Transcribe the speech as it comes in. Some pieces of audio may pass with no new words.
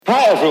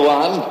Hi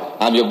everyone,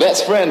 I'm your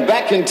best friend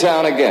back in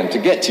town again to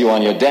get you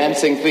on your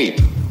dancing feet.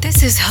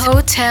 This is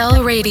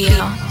Hotel Radio.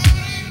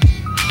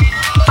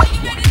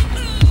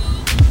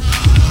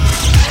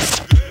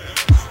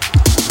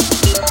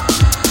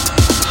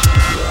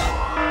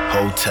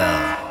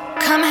 Hotel.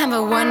 Come have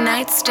a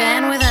one-night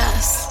stand with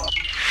us.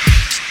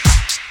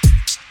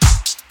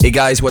 Hey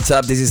guys, what's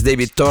up? This is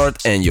David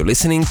Tort and you're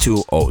listening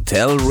to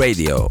Hotel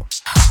Radio.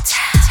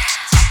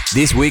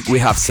 This week we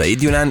have Said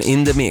Yunan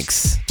in the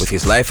mix with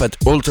his live at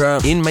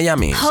Ultra in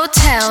Miami.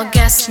 Hotel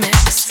guest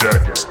mix.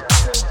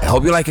 I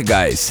hope you like it,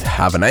 guys.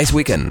 Have a nice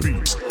weekend.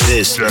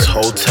 This is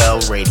Hotel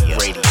Radio.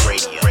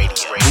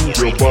 Move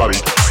your body,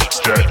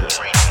 jacket.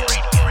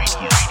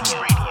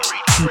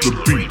 To the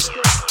beat,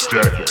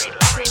 jacket.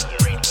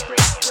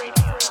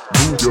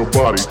 Move your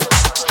body,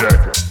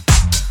 jacket.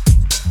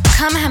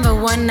 Come have a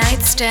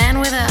one-night stand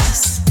with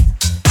us.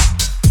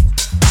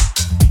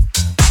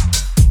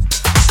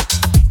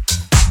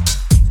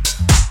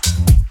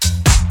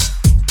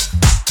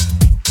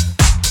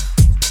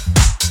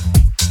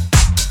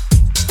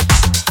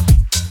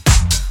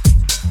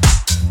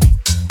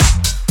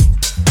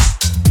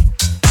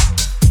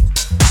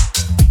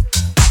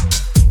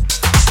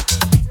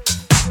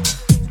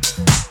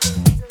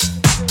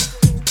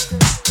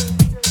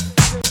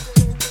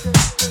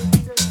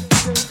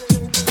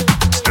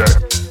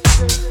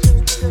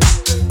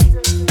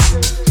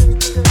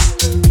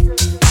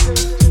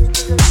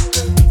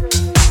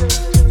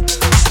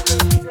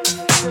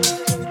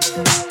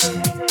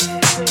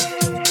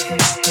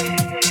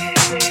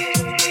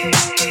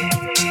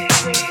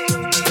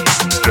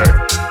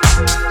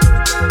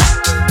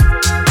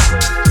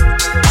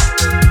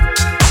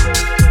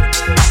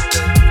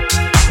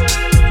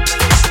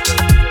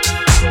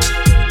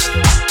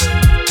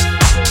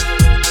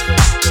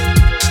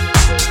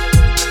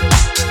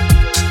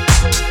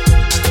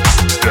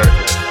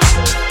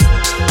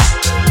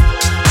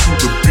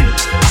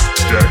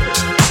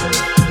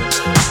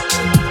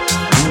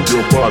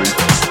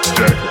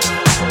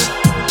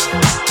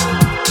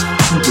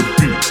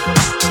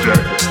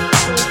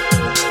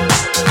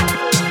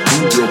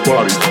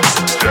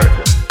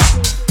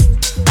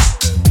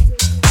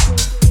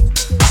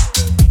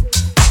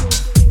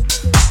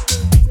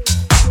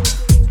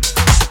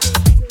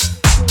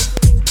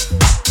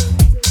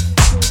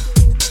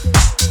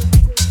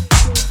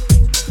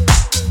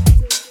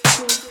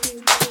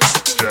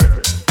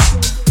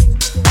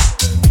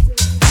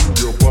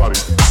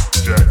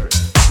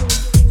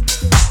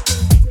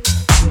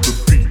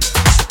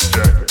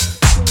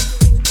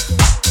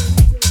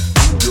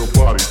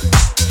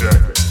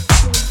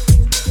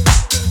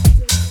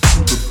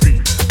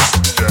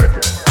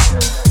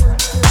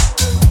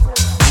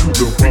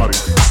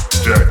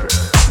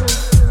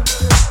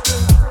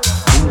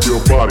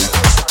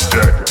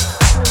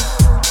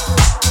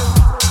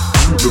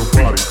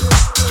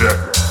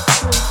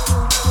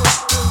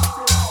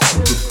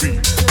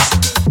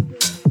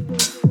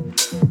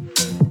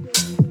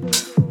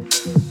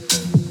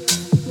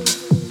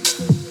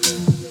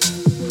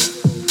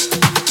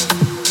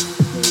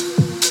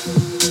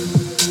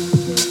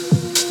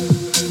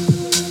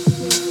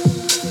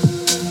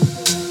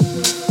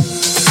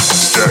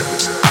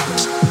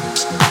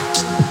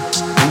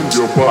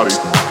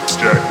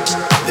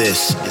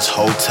 This is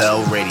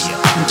Hotel Radio.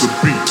 To the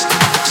beat,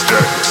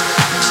 jacket.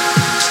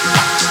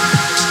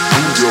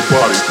 Move your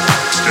body,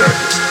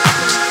 jacket.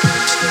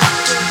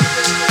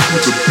 To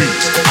the beat,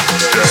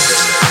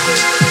 jacket.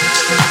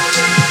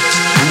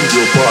 Move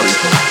your body,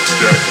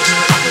 jacket.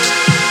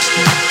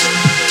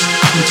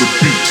 To the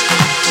beat,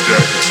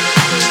 jacket.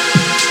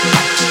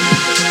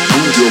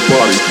 Move your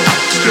body,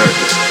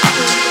 jacket.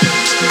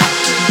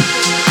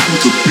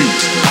 To the beat,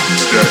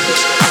 jacket.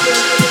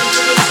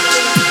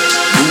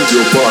 Move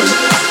your body,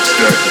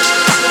 jacket.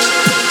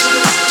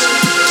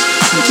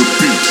 To the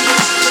beat,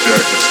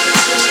 jacket.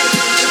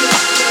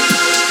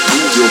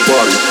 Move your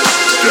body,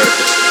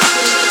 jacket.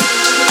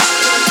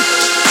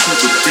 To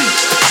the beat,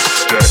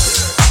 jacket.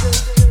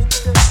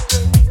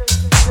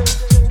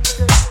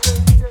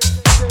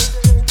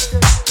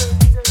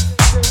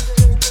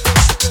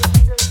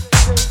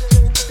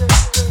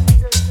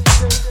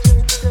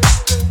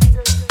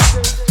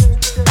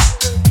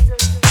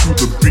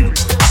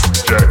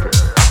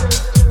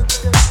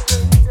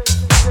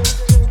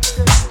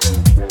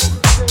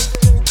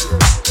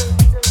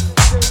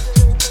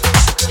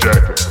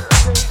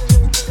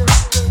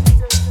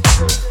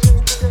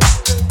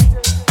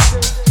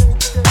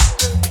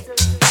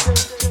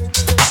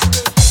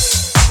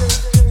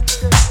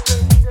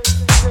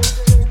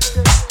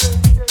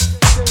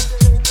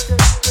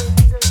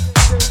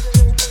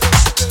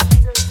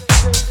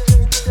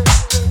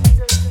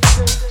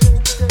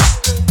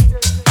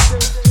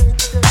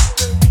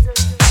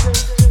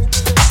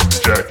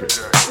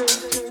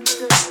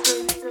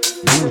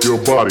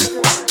 Body,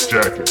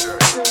 jacket.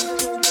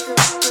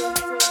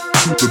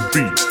 To the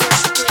beat,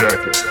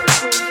 jacket.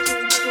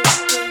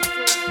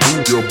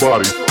 Move your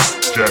body,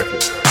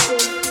 jacket.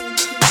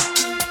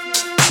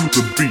 To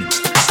the beat,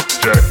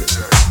 jacket.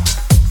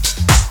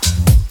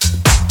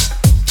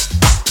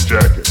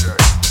 Jacket.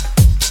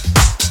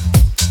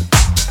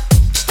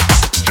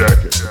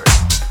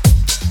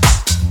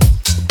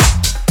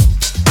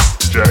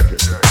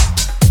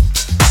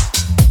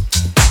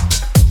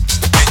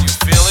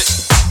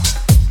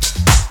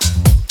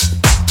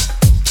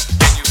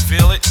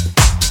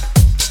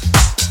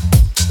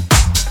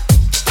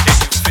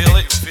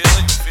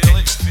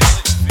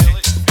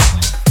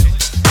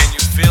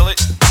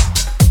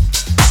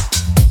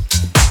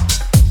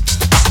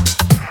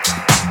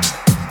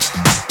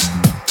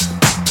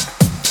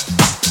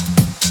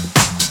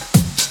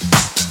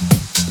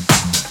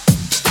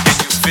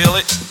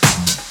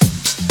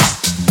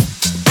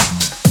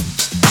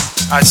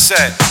 I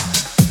said,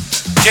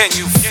 can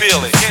you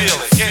feel it? Feel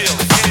it, feel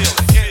it, feel it.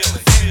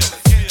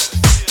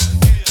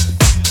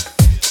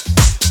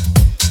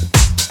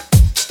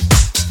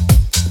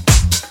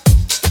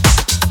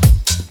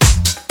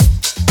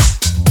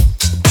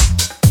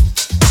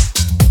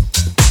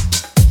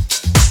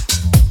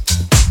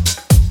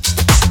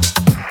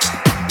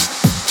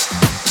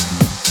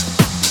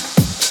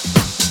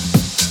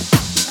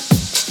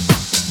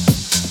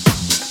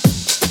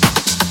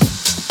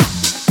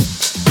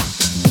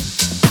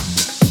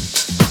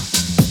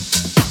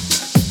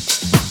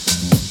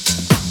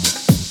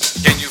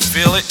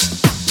 Feel it?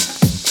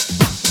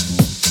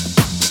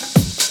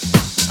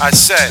 I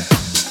said,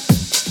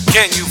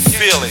 can you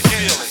feel it?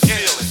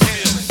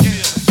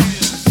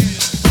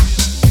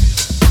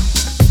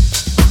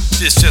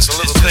 It's just a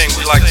little thing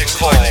we like to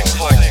call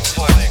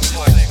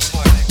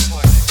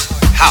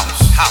house.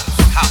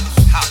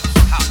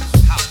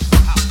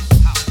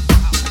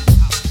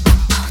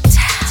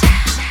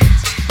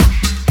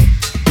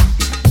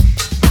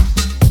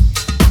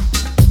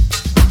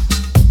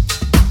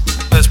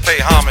 Let's pay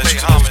homage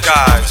to those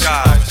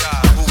guys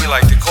who we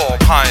like to call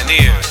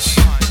pioneers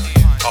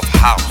of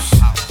house.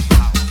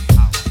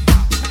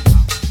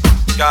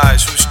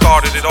 Guys who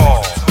started it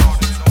all.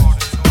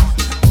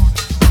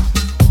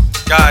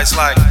 Guys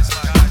like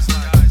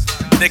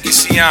Nicky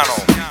Ciano,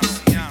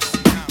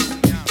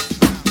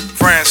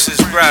 Francis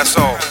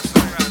Grasso,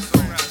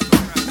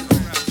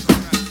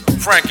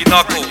 Frankie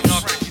Knuckles,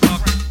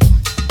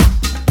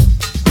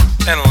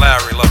 and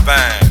Larry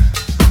LeBand.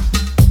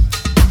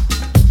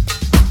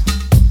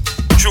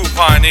 True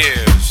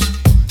pioneers,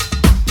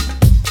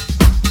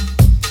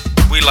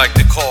 we like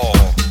to call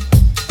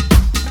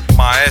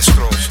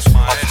maestros of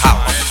house.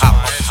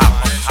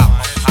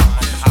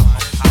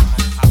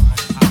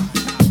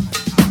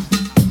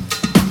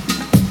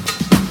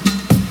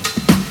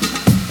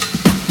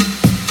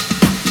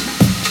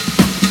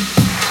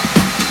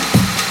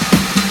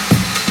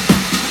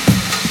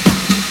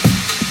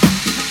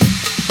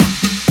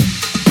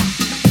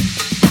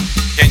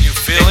 Can you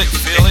feel it?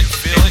 Feel it?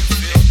 Feel it?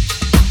 Feel it?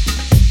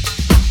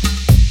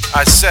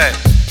 I said,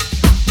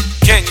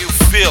 can you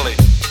feel it?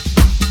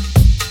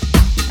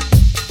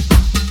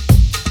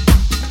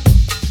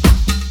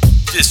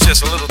 It's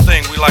just a little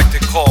thing we like to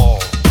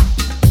call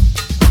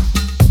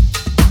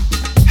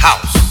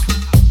house.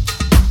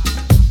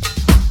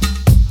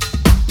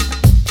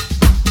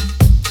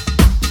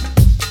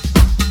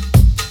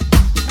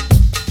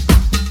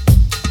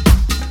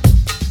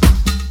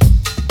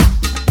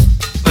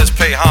 Let's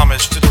pay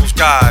homage to those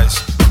guys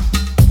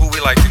who we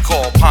like to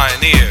call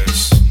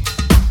pioneers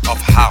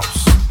of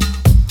house.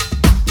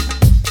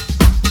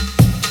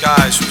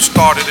 Guys who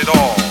started it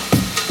all.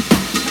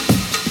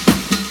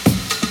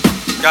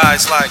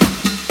 Guys like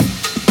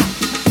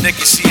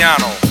Nicky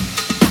Ciano,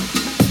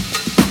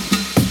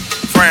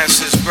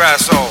 Francis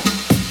Grasso,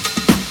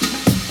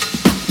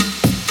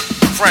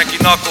 Frankie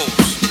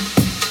Knuckles,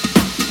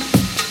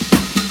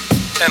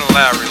 and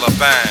Larry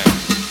LeBand.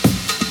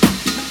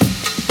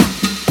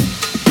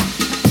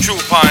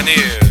 True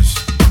pioneers,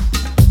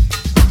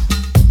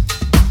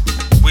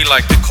 we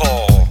like to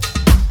call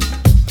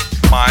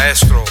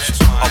maestros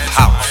of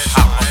house.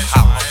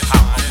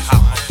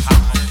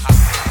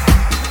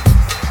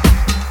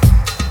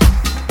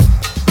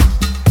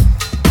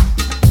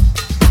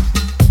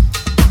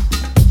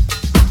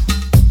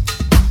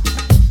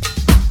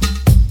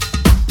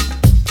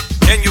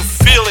 Can you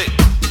feel it?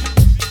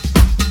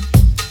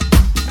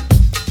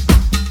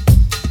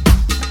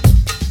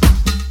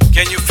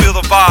 Can you feel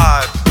the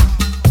vibe?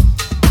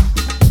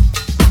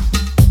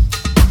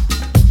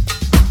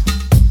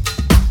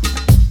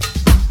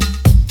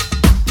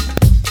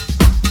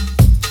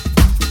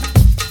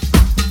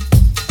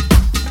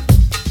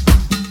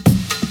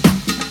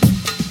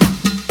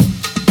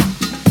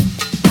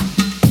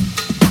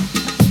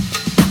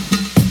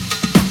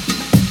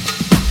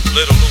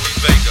 Little Louis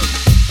Vega,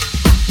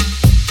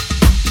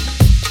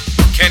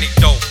 Kenny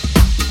Dope,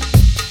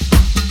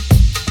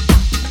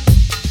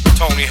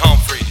 Tony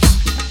Humphries,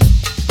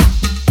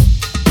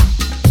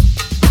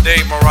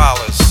 Dave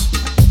Morales,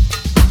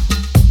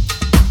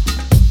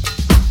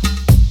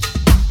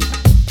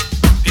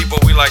 people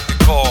we like to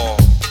call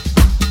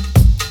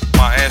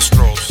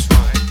maestros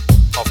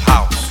of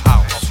house.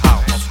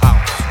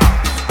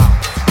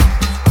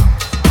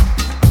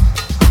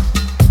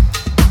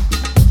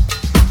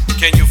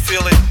 Can you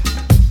feel it?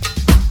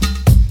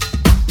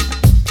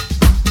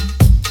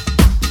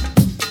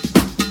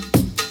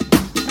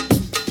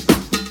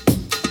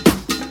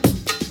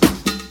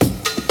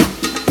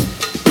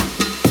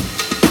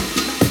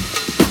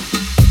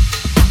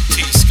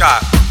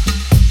 Scott,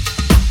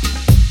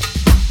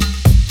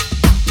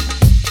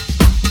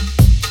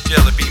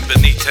 Jelly Bean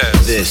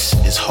Benitez. This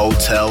is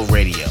Hotel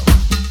Radio.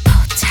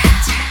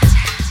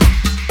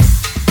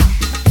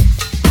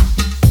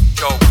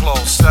 Joe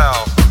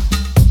Closell,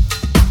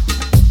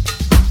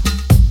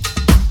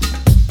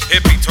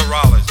 Hippie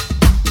Torales,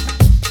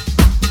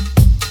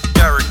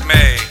 Derek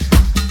May,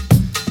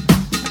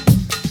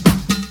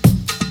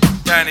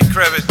 Danny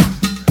Krevit,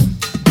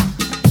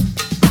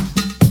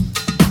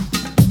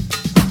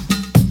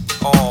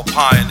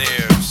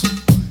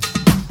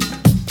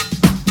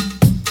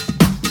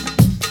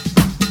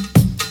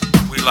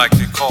 like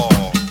to call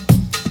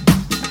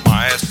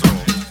maestro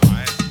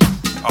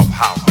of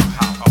house.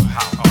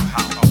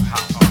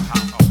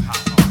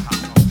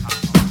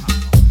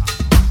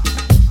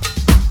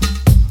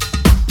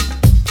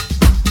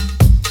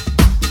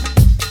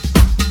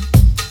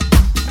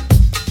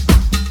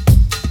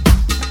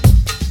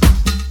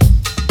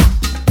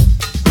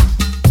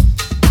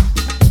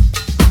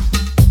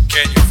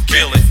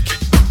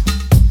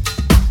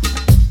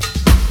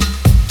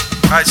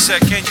 I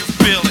said, can you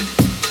feel it?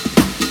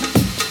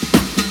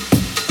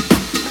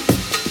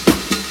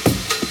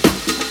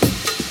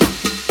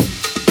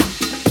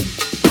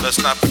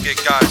 Let's not forget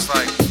guys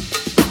like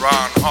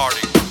Ron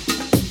Hardy,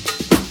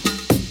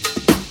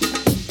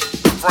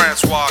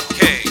 Francois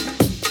K,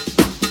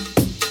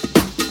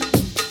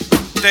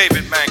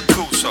 David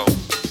Mancuso,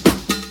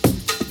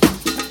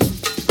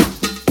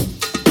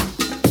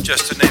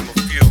 just to name a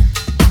few.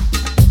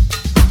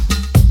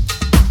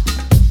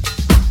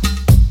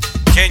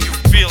 Can you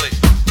feel it?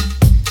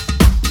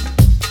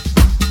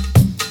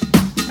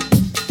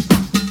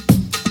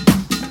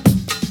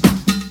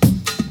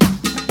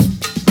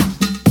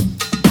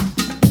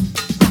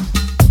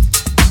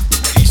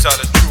 These are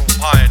the true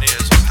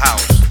pioneers of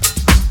house,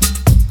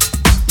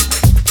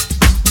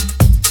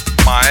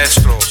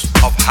 maestros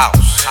of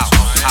house.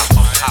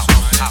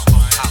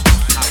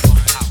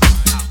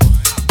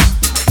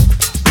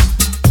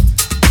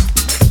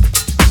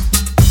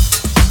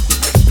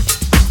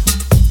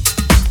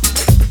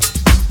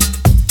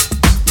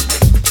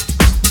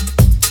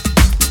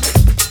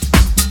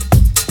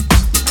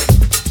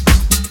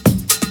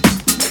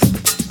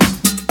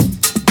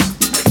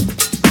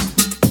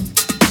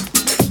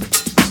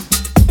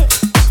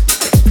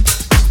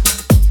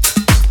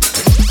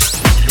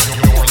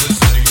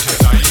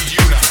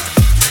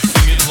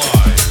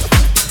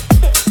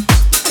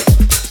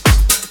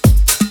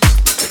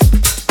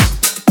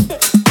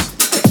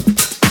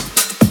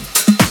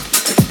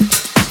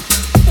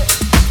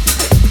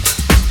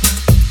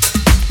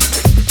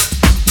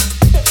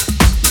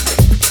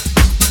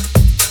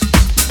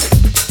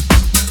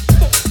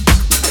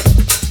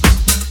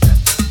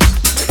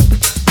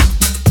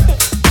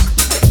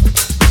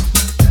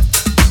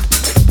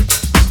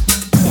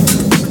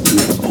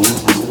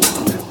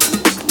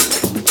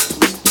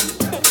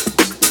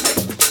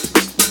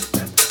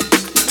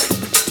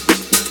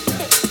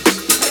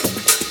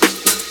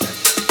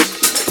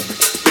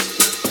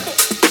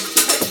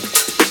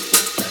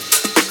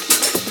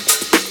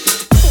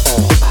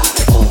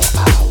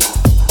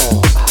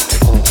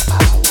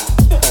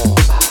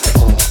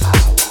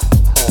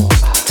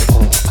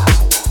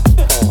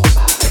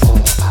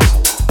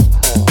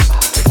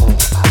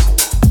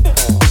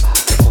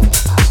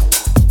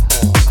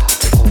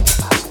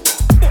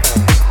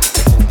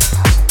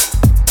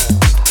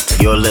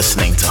 You're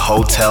listening to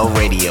Hotel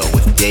Radio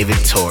with David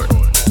Tort.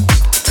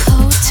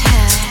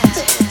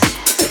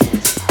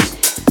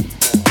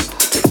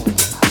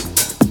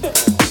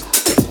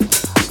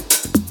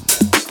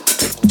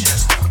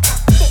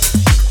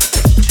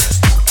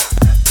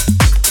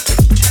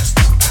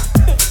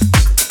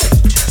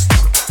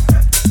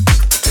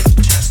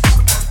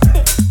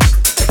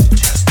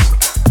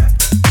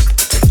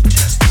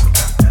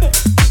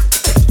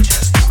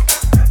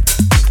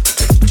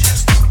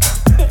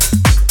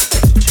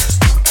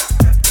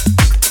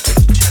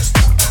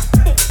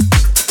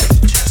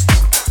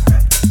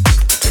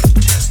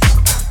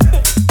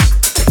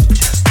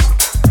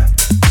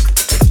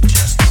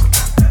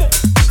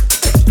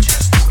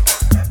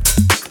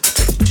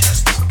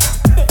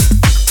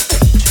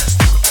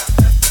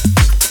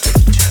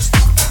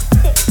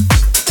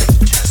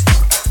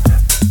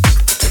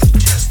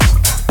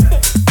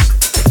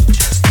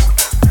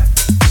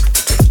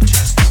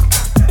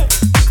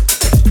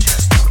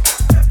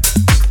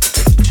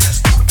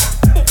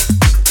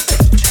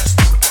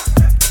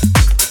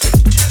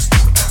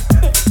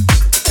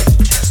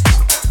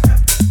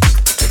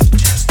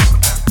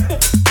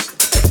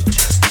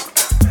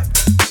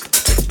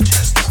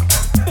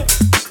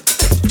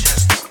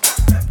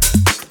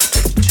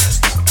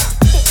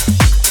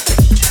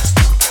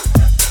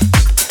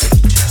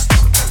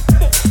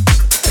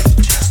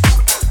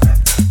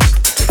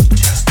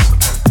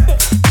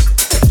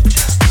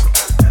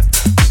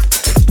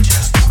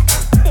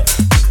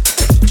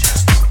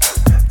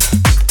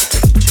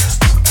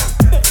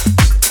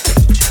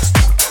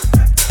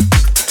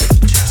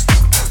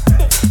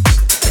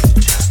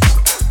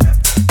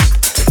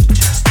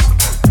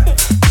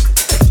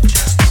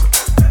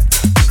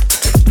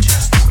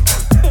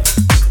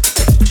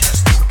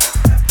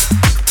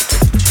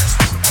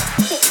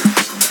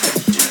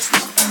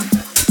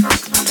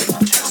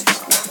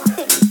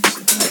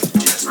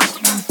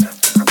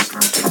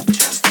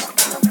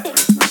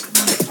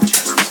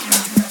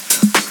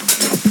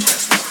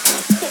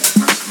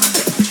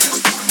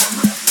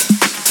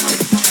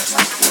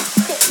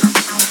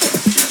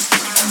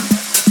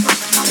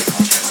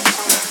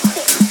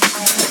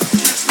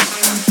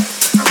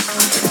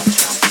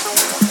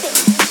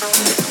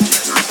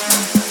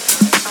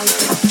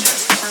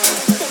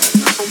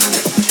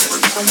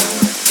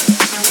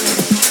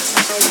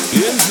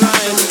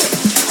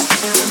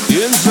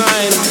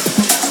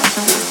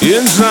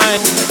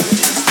 Inside,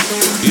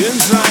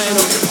 inside,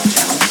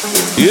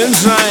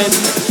 inside,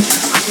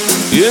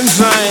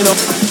 inside,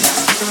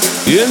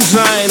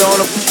 inside on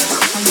the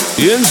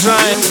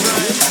inside.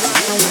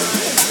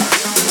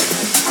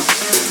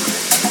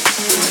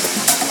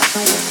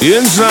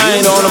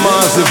 Inside on the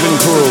Massive and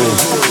Crew.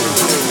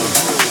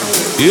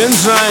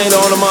 Inside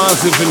on the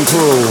Massive and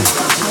Crew.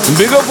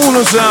 Big up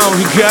Uno Sound,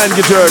 you can't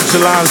get hurt so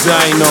long as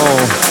I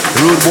know.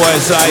 Rude Boy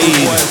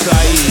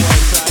Saeed.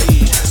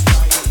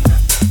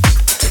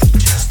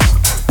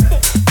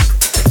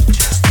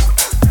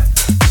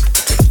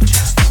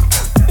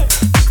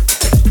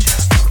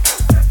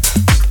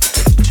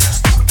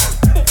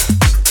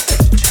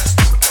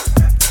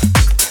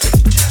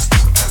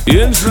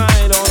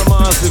 Inside on the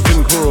Massive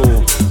and Crew.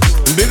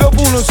 Big up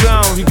Uno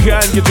Sound, you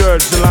can't get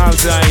hurt so long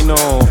as I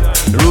know.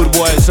 Rude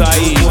Boy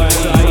Saeed.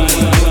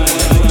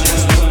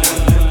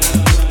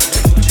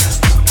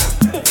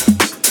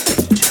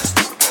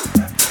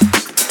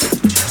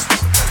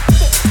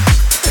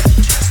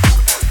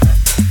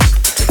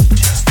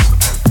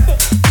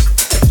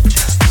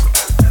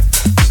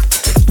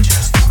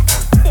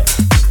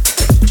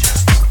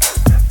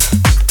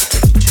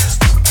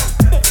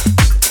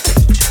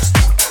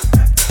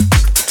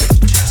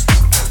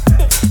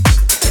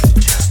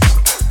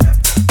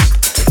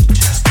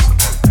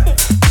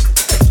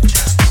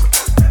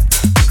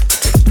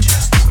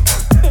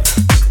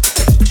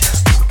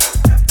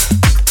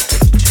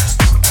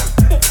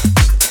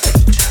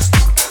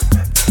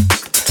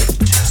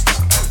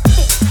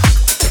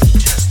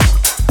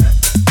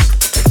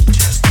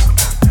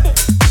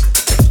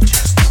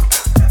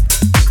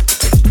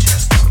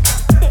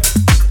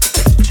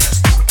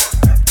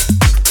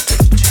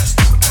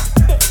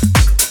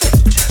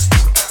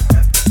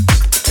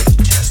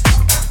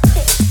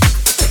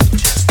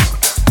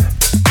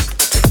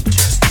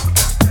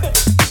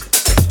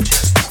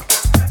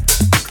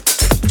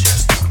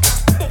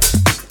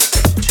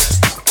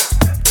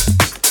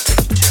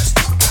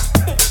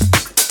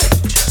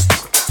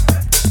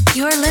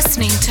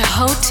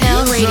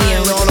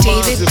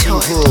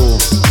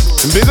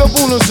 Big up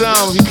Uno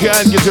Sound, you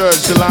can't get hurt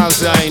so long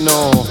as I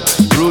know.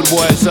 Rude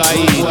Boy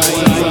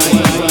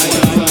Saeed.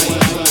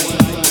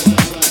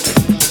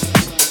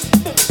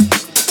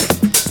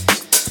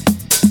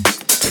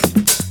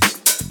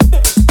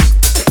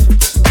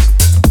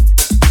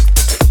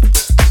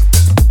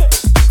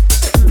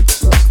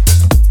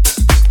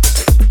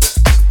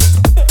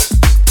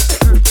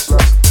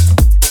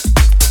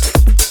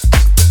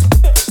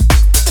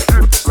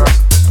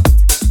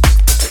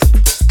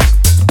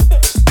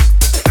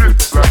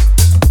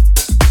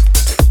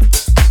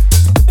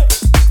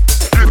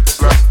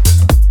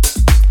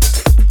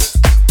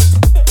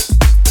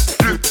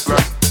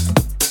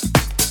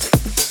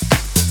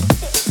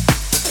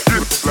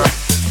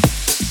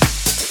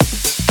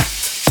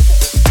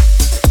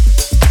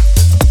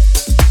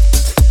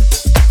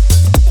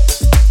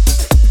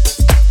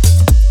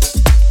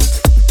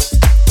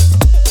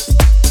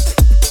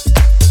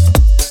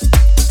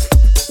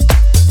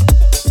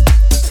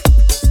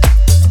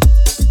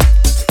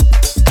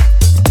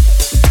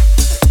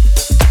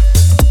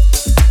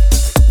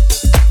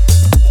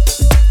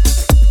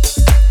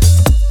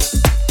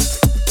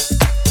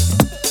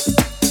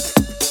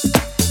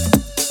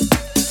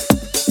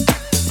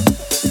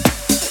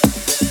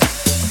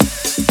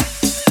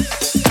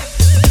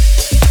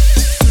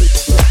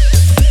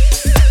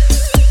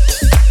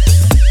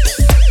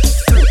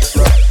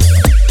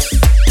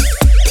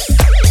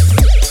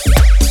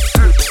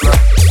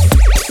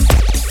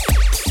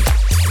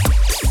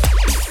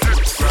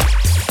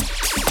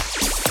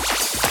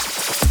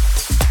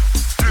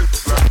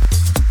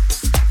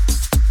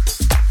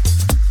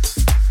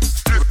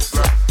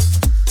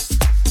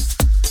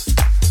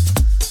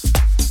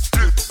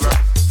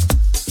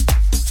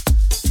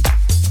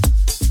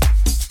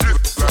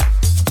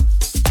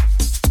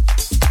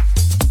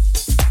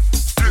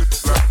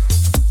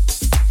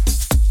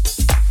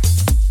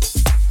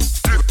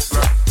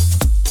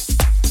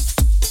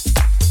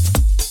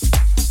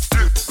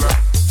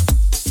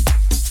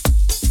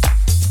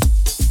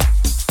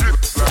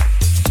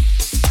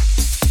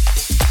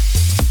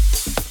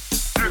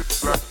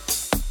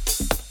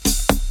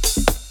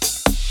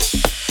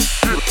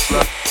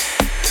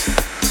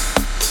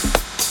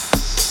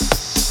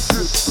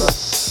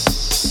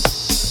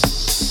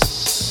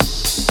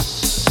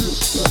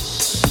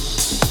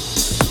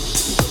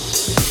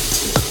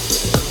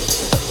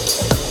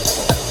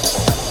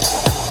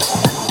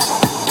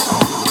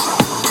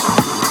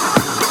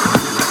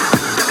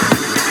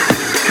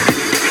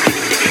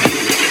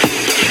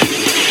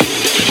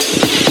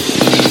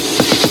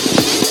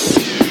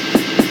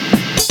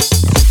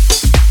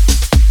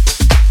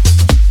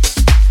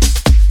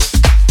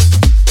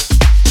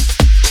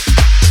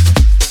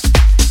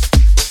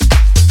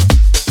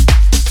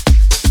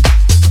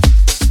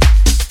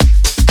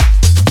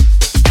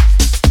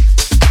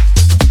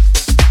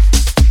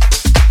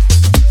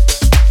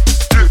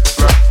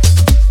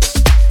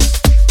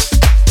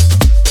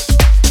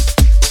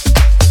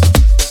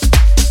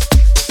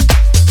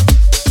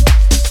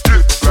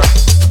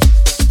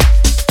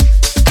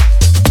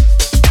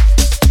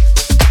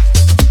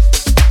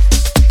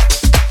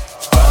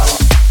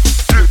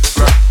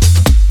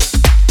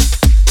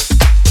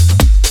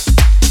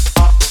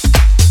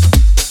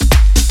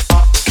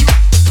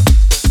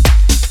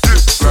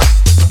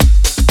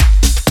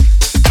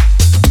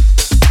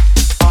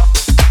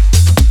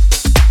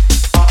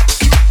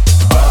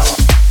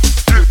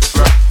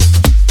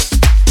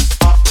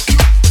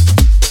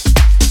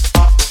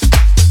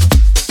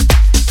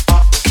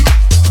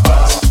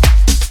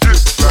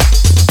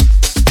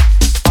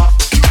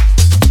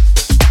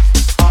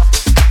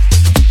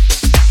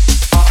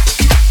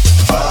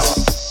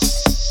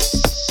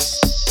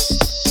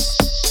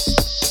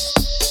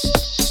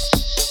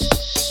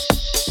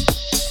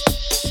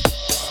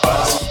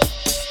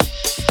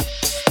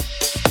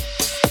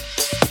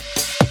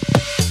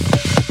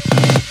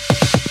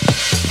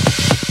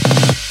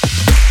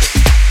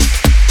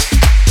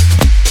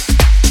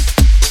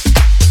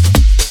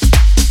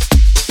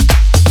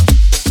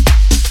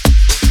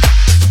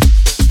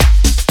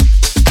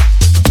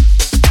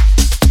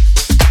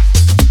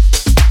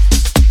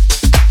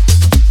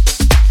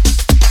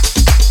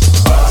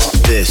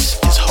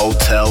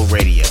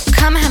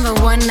 Come have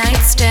a one-night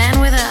stand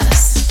with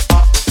us.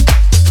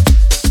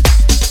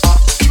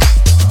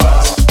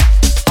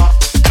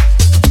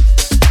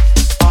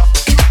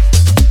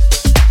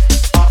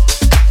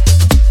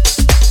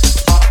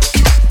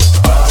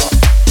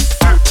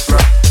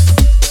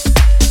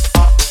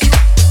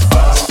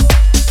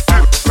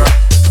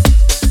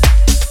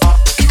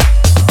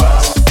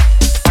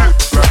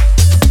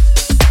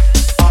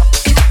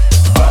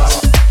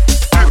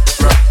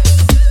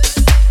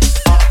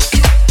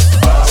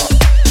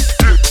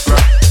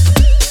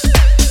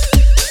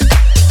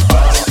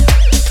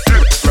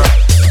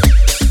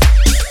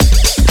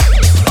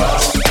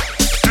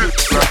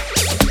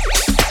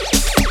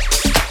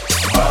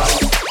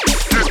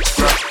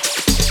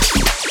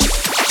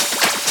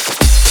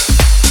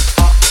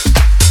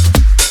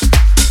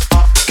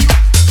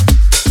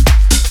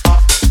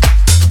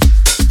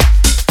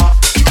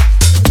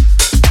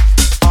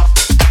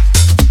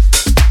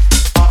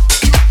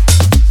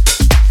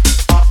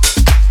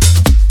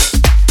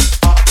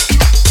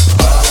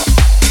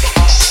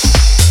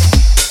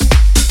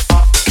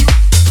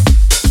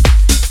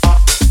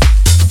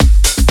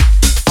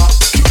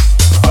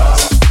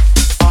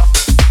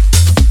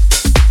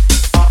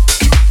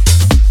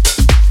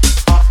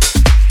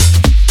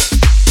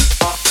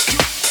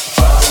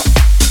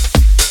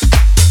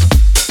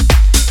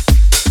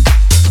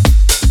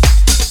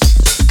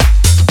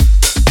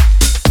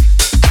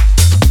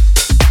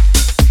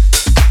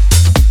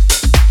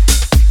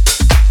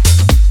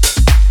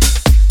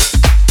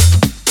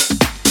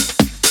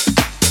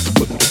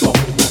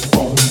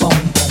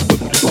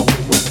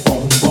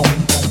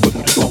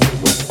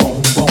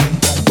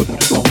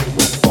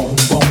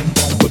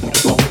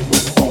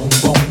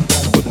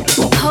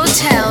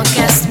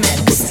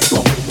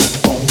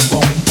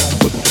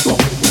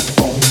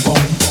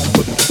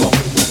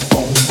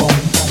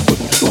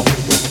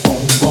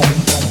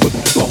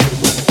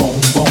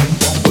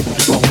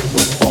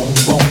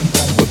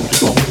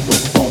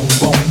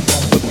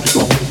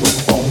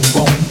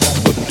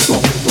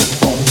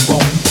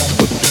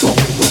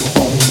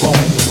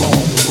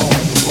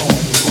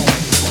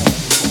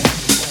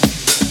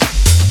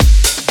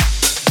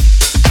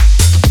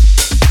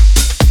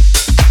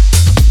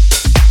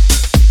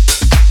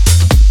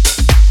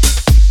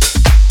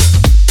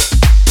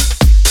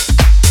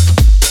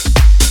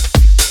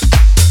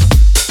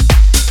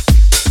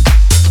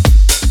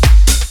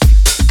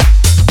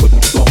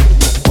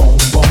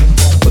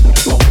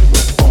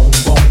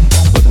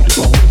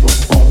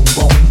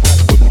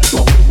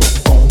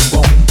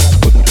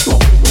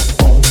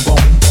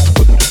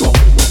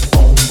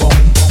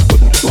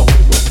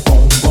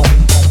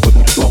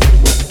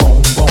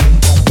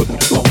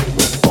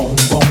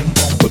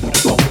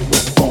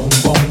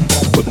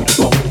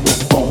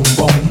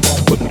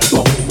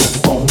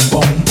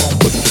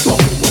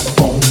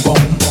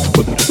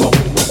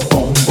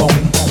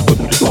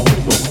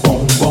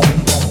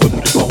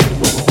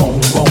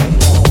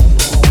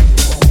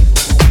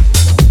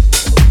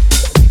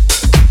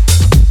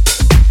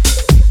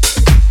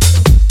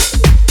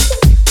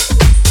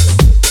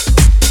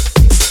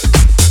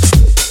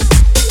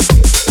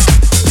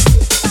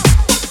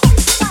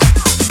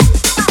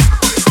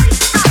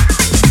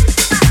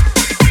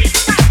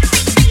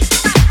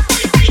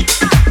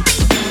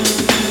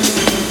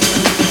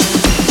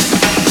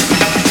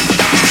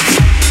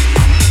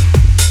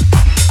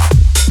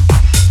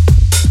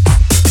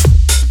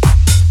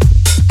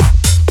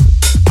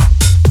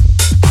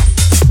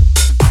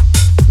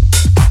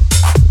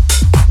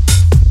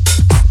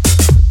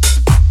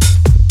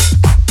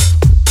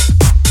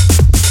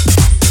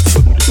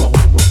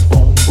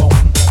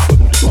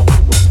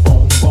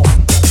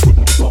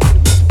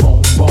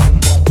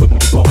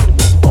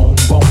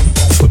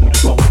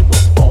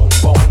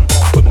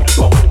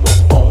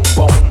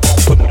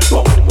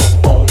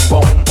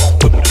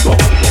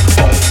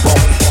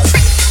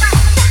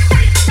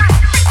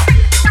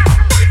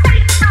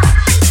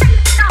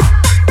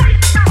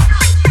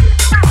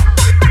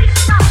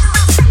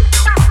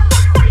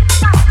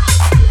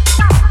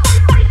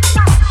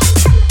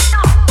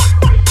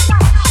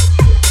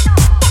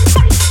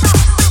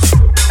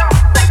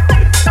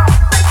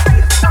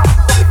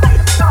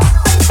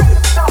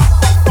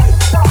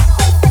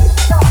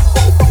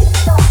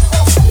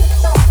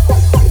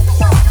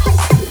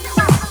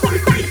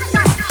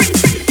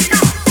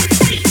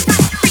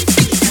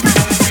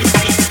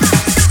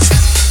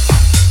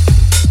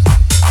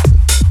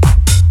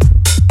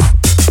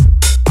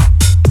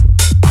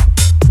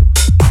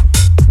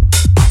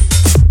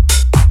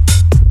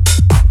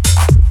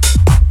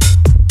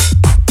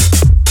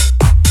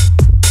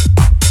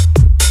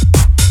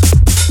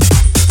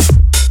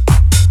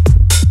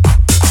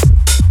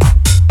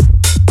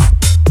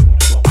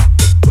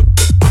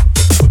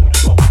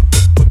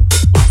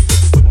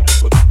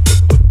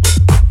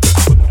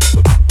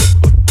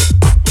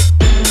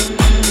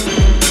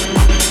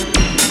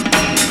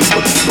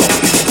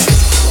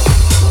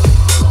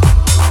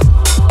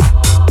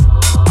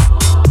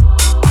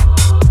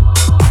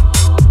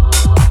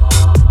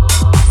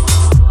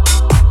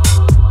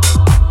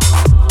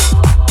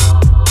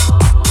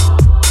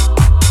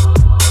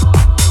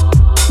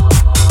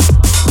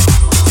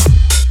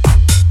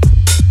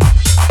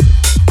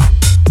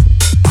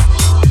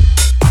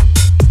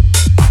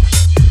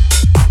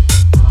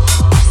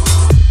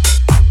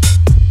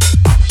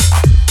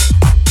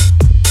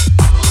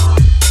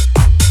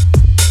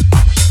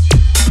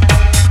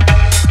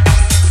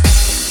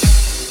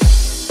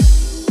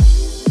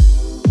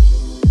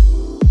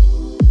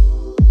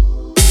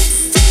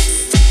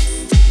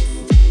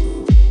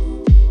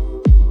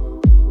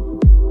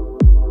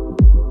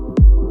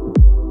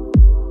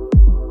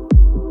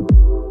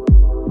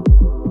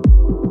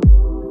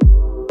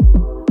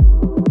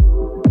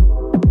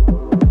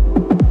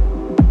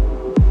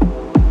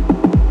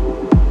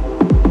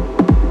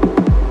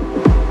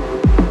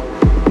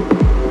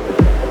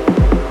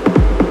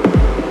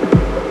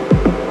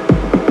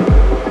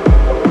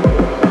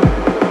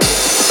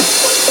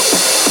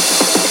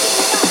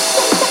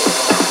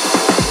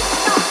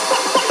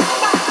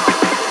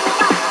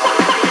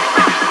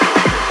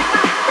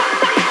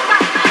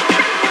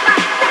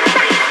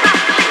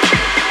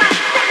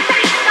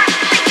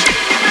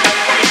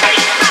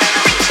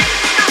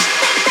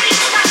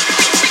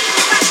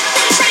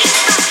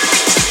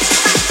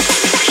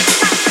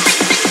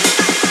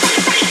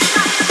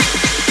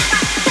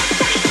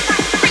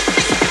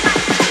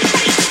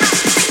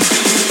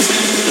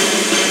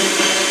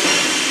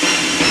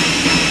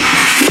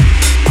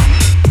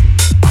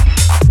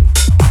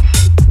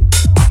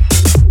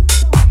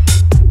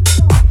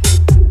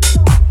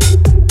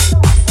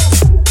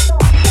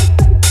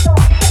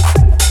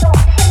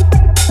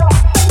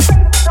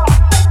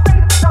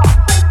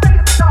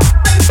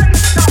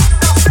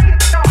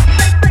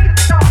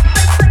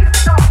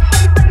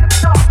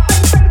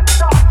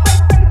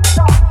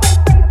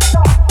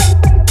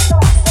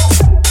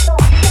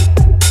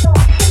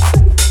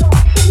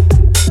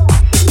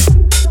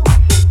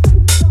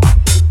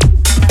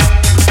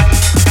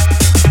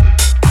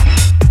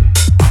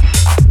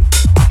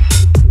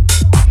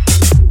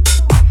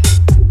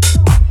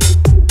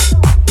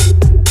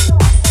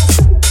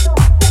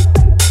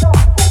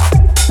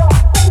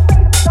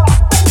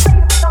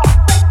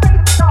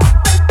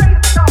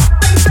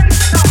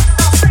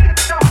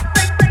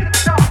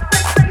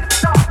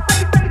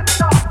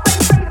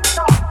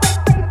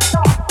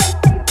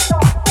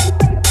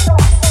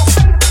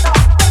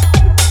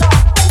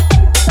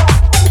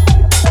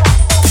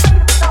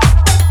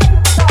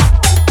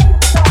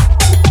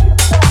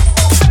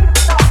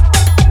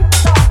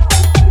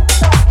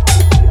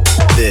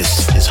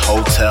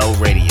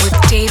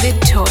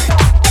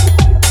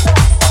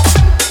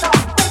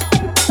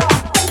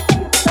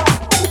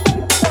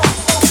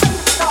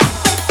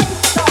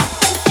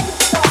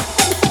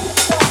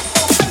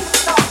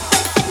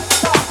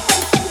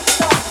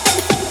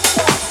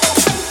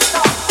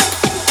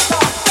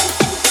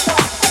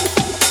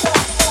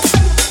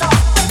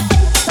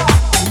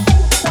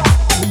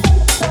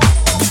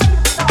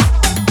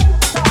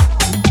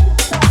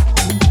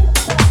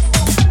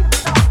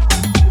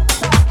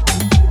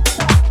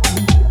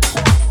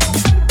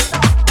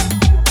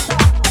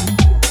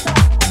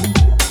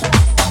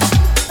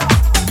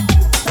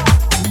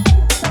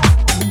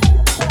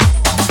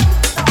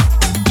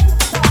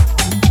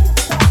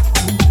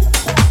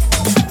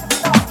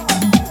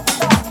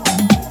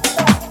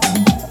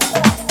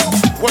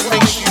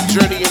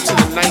 journey into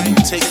the night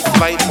and take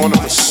flight on a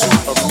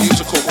pursuit of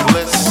musical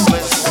bliss.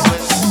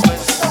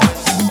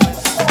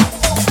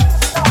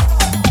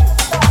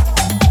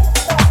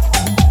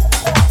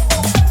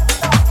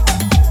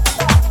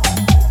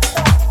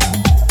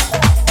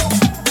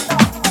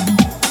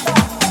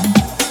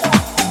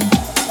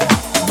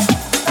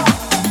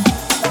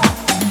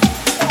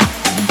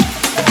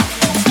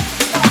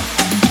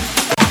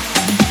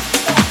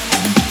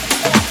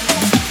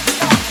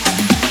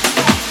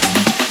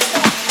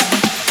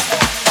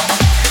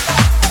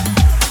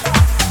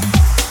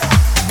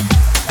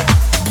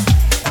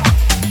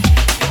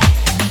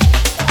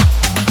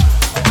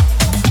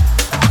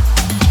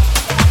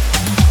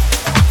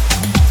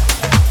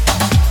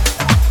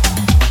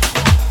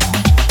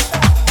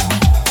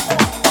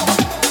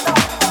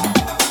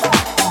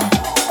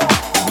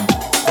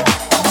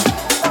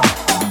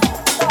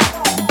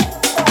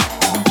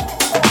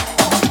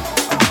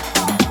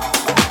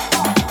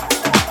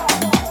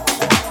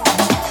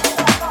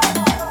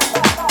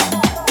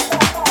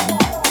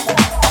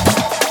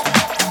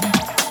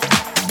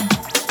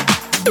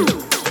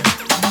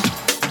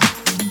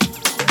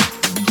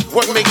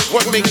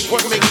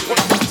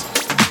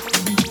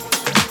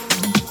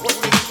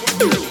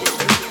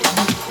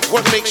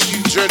 What makes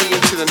you journey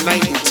into the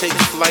night and take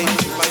flight?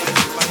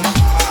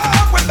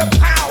 When the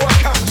power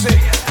comes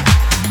in,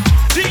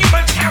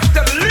 demons have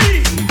to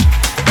leave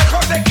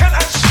because they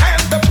cannot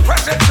stand the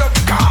presence of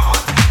God.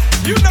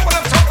 You know what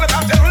I'm talking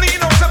about? They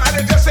lean on somebody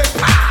and just say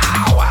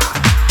power.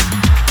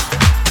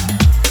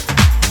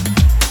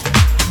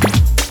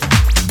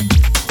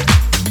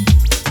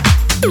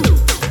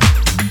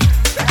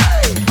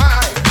 Hey,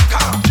 my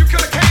God, you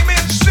could have came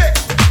in sick,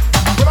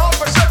 but all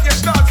of a sudden you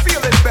start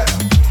feeling better.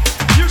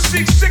 You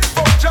see sick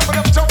folk jumping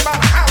up talking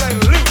about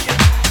hallelujah.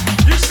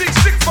 You see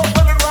sick folk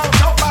running around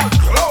talking about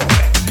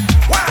glory.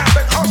 Why?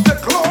 Because the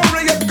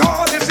glory of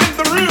God is in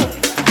the room.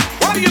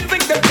 Why do you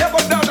think the devil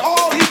does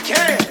all he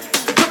can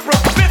to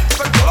prevent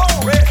the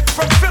glory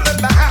from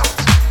filling the house?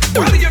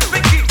 Why do you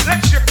think he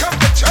lets you come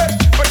to church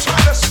but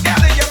trying to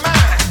scatter your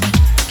mind,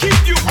 keep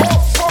you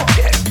all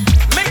focused,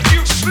 make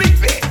you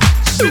sleepy,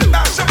 sit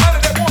by somebody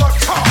that want to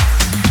talk?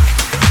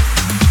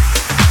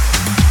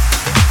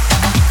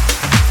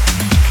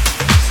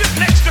 Sit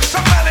next to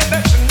somebody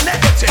that's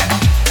negative,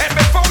 and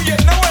before you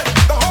know it,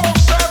 the whole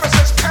service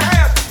is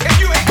passed and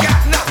you ain't got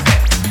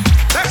nothing.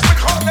 That's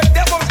because the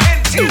devil's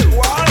intent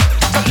was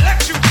to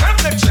let you come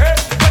to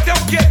church but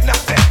don't get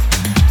nothing.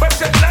 But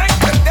tonight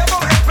the devil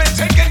has been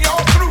taking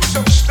y'all through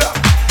some stuff.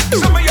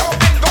 Some of y'all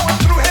been going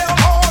through hell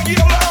all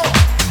year long,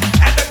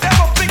 and the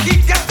devil think he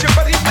got you,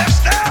 but he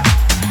messed up.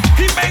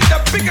 He made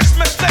the biggest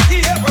mistake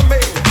he ever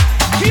made.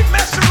 He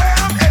messed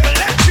around and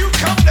let you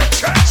come to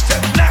church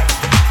tonight.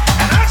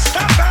 And I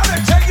stop out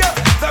and tell you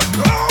the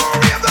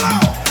glory of the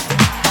Lord.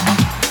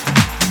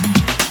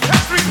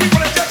 That's three people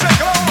that just say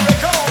glory,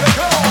 glory,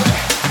 glory.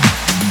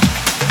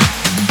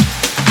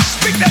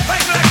 Speak that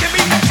thing like you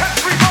mean it. Touch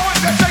three more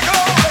and just say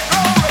glory,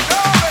 glory,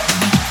 glory.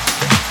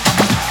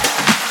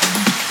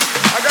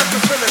 I got to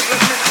finish.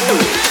 Let me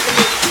close.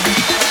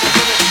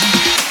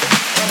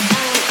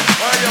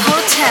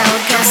 Hotel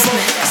Guest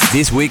Mix.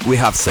 This week we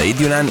have Said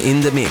Yunan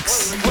in the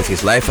mix with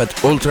his live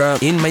at Ultra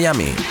in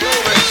Miami.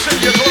 Glory,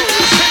 sing your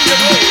glory, sing your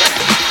glory.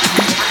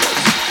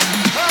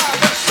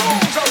 The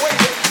souls are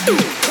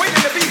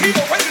waiting to be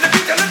healed, waiting to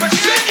be delivered.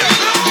 Sing your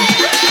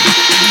glory.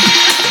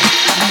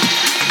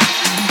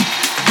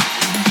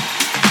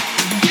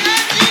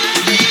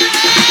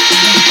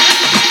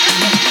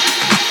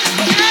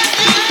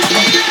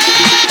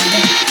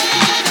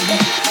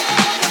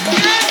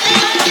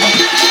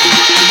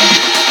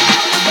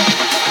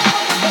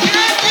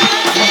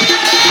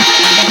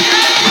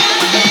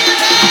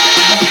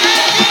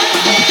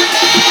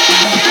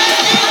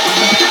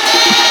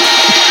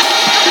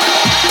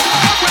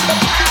 When the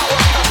power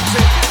comes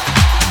in.